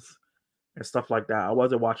shows and stuff like that. I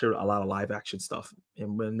wasn't watching a lot of live action stuff.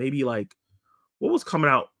 And when maybe what was coming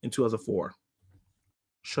out in 2004?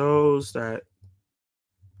 Shows that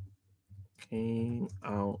came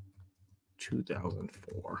out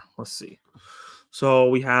 2004. Let's see. So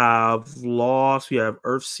we have Lost, we have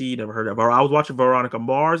Earthseed, never heard of it. I was watching Veronica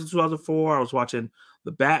Mars in 2004. I was watching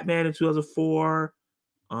The Batman in 2004.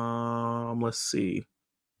 Let's see.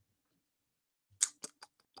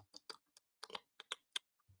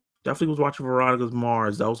 Definitely was watching Veronica's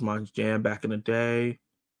Mars. That was my jam back in the day.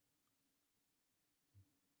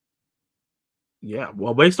 Yeah,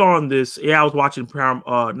 well, based on this, I was watching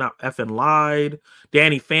not effing lied,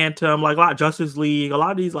 Danny Phantom, like a lot of Justice League, a lot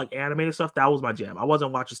of these like animated stuff. That was my jam. I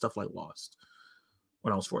wasn't watching stuff like Lost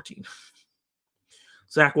when I was 14.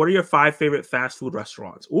 Zach, what are your 5 favorite fast food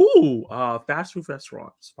restaurants? Ooh, fast food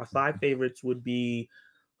restaurants. My 5 favorites would be,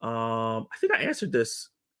 I think I answered this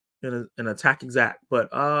in Attack Exact, but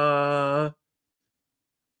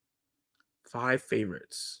 5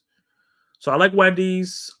 favorites. So I like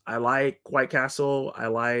Wendy's. I like White Castle. I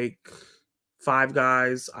like Five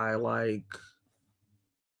Guys. I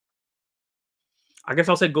guess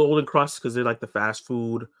I'll say Golden Crust because they're like the fast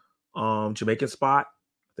food Jamaican spot.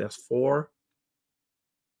 That's 4.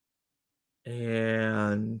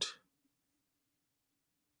 And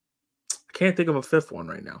I can't think of a 5th one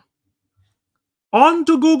right now. On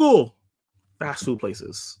to Google. Fast food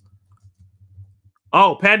places.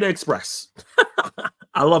 Oh, Panda Express.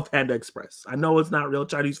 I love Panda Express. I know it's not real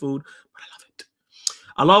Chinese food, but I love it.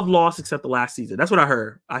 I love Lost except the last season. That's what I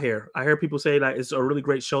heard. I hear people say that it's a really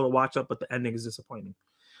great show to watch up, but the ending is disappointing.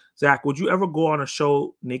 Zach, would you ever go on a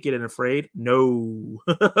show naked and afraid? No.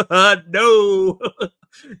 No.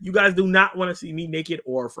 You guys do not want to see me naked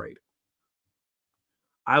or afraid.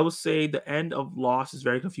 I will say the end of Lost is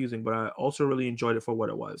very confusing, but I also really enjoyed it for what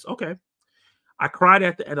it was. Okay. I cried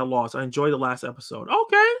at the end of Lost. I enjoyed the last episode.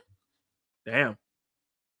 Okay. Damn.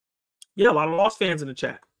 Yeah, a lot of Lost fans in the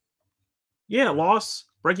chat. Yeah, Lost,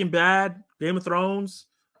 Breaking Bad, Game of Thrones.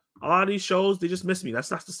 A lot of these shows, they just miss me.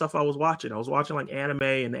 That's not the stuff I was watching. I was watching like anime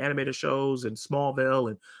and animated shows and Smallville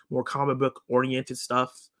and more comic book oriented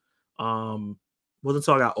stuff. Wasn't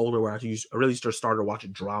until I got older where I really just started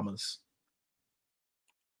watching dramas.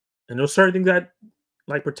 And there's certain things that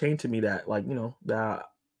like pertain to me that like, you know, that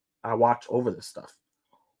I watch over this stuff.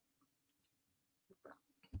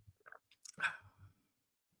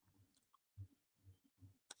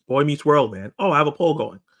 Boy Meets World, man. Oh, I have a poll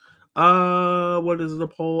going. What is the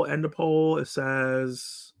poll? End the poll. It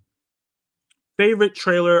says favorite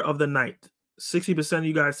trailer of the night. 60% of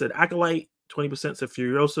you guys said Acolyte, 20% said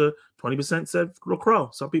Furiosa, 20% said The Crow.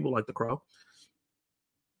 Some people like The Crow.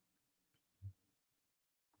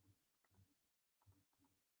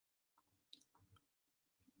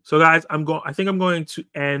 So, guys, I think I'm going to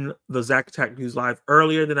end the Zach Attack News Live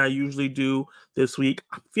earlier than I usually do this week.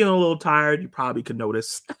 I'm feeling a little tired. You probably could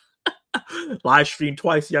notice. Live streamed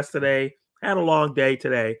twice yesterday. Had a long day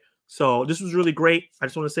today. So this was really great. I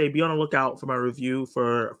just want to say be on the lookout for my review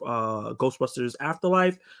for Ghostbusters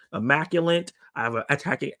Afterlife. Immaculate. I have an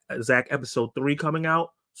Attacking Zach episode 3 coming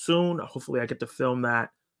out soon. Hopefully I get to film that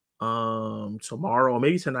tomorrow or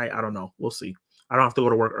maybe tonight. I don't know. We'll see. I don't have to go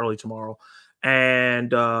to work early tomorrow.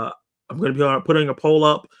 And I'm going to be putting a poll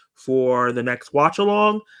up for the next watch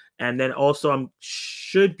along. And then also I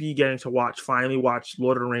should be getting to finally watch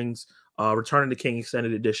Lord of the Rings Return of the King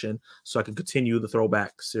Extended Edition so I can continue the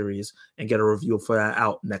throwback series and get a review for that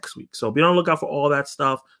out next week. So be on the lookout for all that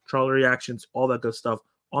stuff, trailer reactions, all that good stuff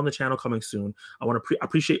on the channel coming soon. I want to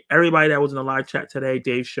appreciate everybody that was in the live chat today.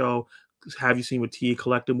 Dave Show, Have You Seen With T,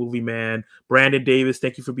 Collective Movie Man, Brandon Davis,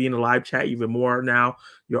 thank you for being in the live chat even more now.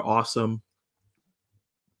 You're awesome.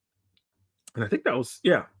 And I think that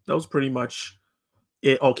was pretty much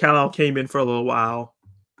it. Oh, Kal-El came in for a little while.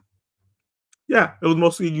 Yeah, it was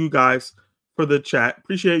mostly you guys for the chat.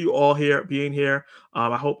 Appreciate you all being here.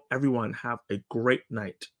 I hope everyone have a great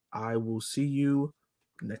night. I will see you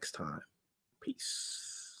next time. Peace.